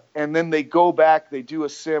 And then they go back, they do a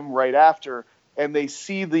sim right after, and they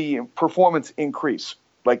see the performance increase.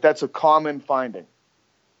 Like that's a common finding.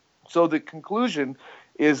 So the conclusion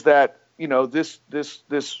is that,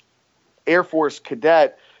 this Air Force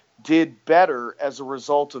cadet did better as a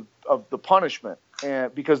result of the punishment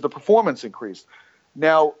because the performance increased.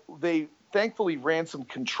 Now, they thankfully ran some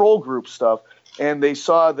control group stuff, and they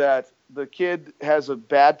saw that the kid has a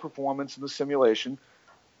bad performance in the simulation.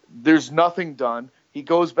 There's nothing done. He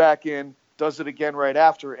goes back in, does it again right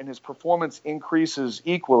after, and his performance increases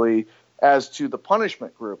equally as to the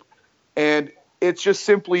punishment group. And it's just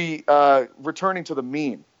simply returning to the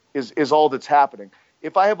mean is all that's happening.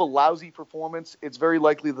 If I have a lousy performance, it's very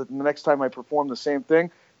likely that the next time I perform the same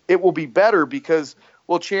thing, it will be better because,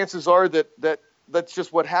 well, chances are that's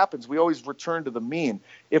just what happens. We always return to the mean.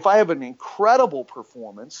 If I have an incredible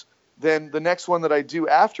performance, then the next one that I do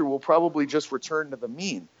after will probably just return to the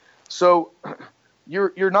mean. So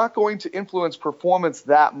you're not going to influence performance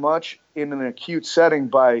that much in an acute setting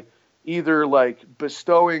by either like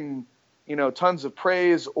bestowing, tons of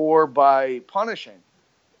praise or by punishing.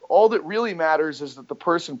 All that really matters is that the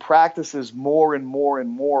person practices more and more and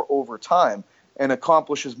more over time and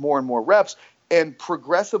accomplishes more and more reps and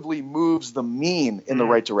progressively moves the mean in the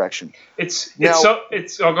right direction. Go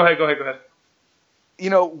ahead.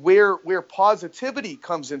 Where positivity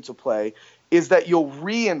comes into play is that you'll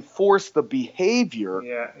reinforce the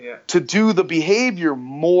behavior to do the behavior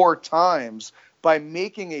more times by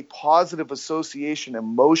making a positive association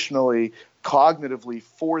emotionally, cognitively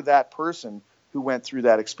for that person who went through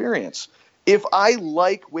that experience. If I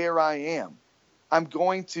like where I am, I'm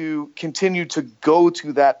going to continue to go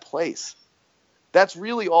to that place. That's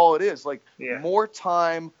really all it is. Like more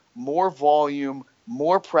time, more volume,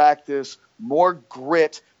 more practice, more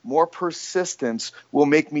grit, more persistence will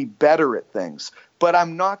make me better at things. But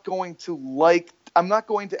I'm not going to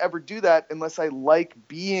ever do that unless I like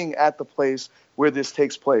being at the place where this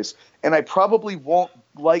takes place. And I probably won't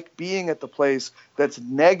like being at the place that's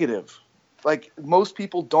negative. Like most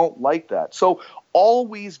people don't like that. So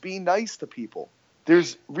always be nice to people.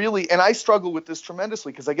 There's really, and I struggle with this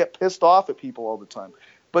tremendously because I get pissed off at people all the time.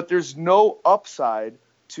 But there's no upside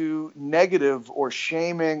to negative or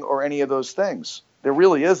shaming or any of those things. There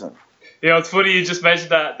really isn't. It's funny you just mentioned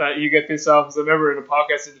that you get pissed off, because I remember in a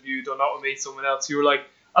podcast interview you done not with me, someone else, you were like,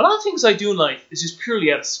 a lot of things I do in life is just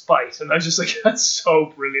purely out of spite, and I was just like, that's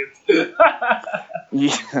so brilliant.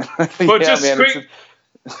 But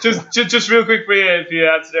just real quick for you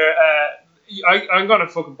answer there, I'm gonna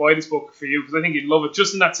fucking buy this book for you because I think you'd love it.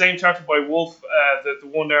 Just in that same chapter by Wolf, the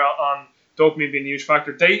one there on dopamine being a huge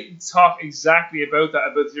factor, they talk exactly about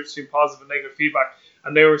that, about the difference between positive and negative feedback.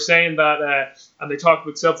 And they were saying that, and they talked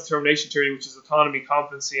about self-determination theory, which is autonomy,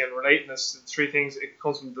 competency, and relatedness. The three things. It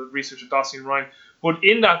comes from the research of Dossi and Ryan. But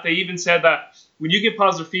in that, they even said that when you give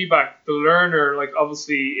positive feedback, the learner, like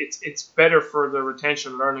obviously, it's better for the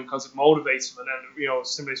retention of learning because it motivates them and then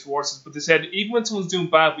stimulates rewards. But they said even when someone's doing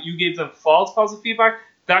bad, but you gave them false positive feedback,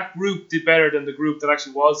 that group did better than the group that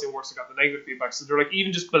actually was doing worse and got the negative feedback. So they're like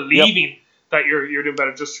even just believing that you're doing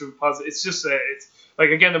better just through positive. It's just it's like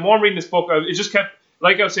again, the more I'm reading this book, it just kept.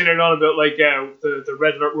 Like I was saying earlier on about like the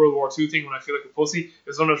Red Alert World War II thing when I feel like a pussy,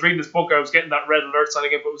 is when I was reading this book I was getting that red alert sign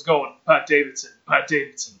again, but it was going, Pat Davidson. I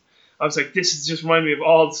was like, this is just reminding me of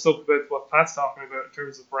all the stuff about what Pat's talking about in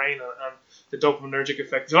terms of brain and the dopaminergic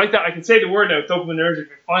effect. Do you like that? I can say the word now, dopaminergic.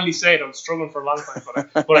 I finally say it. I was struggling for a long time,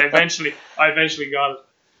 but I eventually got it.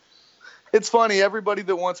 It's funny, everybody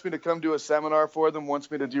that wants me to come do a seminar for them wants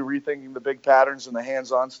me to do rethinking the big patterns and the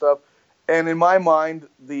hands-on stuff. And in my mind,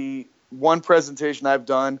 the one presentation I've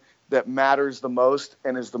done that matters the most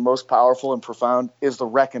and is the most powerful and profound is the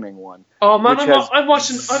Reckoning one. Oh man, I'm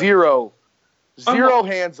watching zero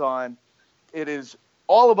hands-on. It is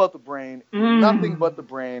all about the brain, nothing but the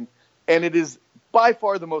brain, and it is by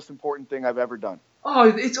far the most important thing I've ever done. Oh,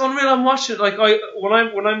 it's unreal. I'm watching it. Like when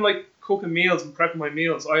I'm like cooking meals and prepping my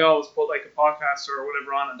meals, I always put like a podcast or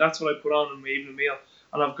whatever on, and that's what I put on in my evening meal.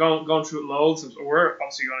 And I've gone through it loads. We're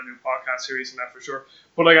obviously going to do a podcast series on that for sure.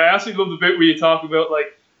 But like, I absolutely love the bit where you talk about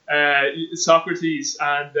like Socrates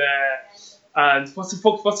and what's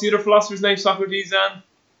the other philosopher's name? Socrates and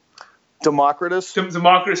Democritus.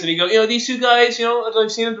 Democritus, and he goes, these two guys, as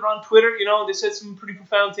I've seen them, they're on Twitter, they said some pretty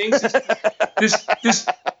profound things. This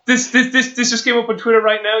just came up on Twitter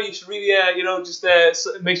right now. You should really, just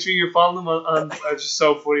make sure you're following them on just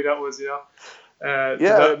so funny that was,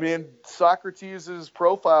 I mean, Socrates'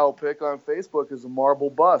 profile pic on Facebook is a marble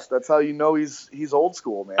bust. That's how you know he's old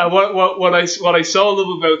school, man. And what I saw a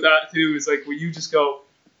little about that too is like where you just go,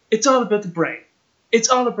 it's all about the brain. It's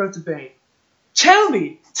all about the brain. Tell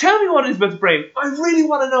me what it is about the brain. I really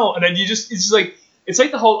want to know. And then it's just like, it's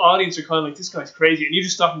like the whole audience are kind of like, this guy's crazy. And you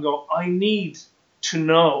just stop and go, I need to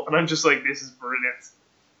know. And I'm just like, this is brilliant.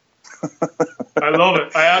 I love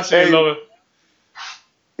it. I absolutely love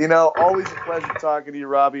it. Always a pleasure talking to you,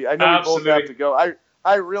 Robbie. I know Absolutely. We both have to go.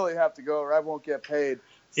 I really have to go or I won't get paid.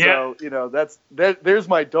 So, there's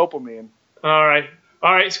my dopamine. All right.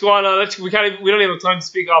 So go on. We don't even have time to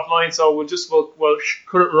speak offline, so we'll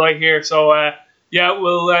cut it right here. So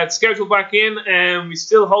we'll schedule back in, and we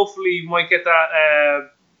still hopefully might get that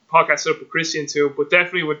podcast set up with Christian too. But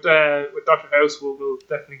definitely with Dr. House, we'll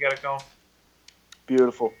definitely get it going.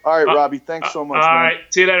 Beautiful. All right, Robbie. Thanks so much. All man. right.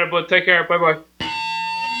 See you later, bud. Take care. Bye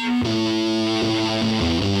bye.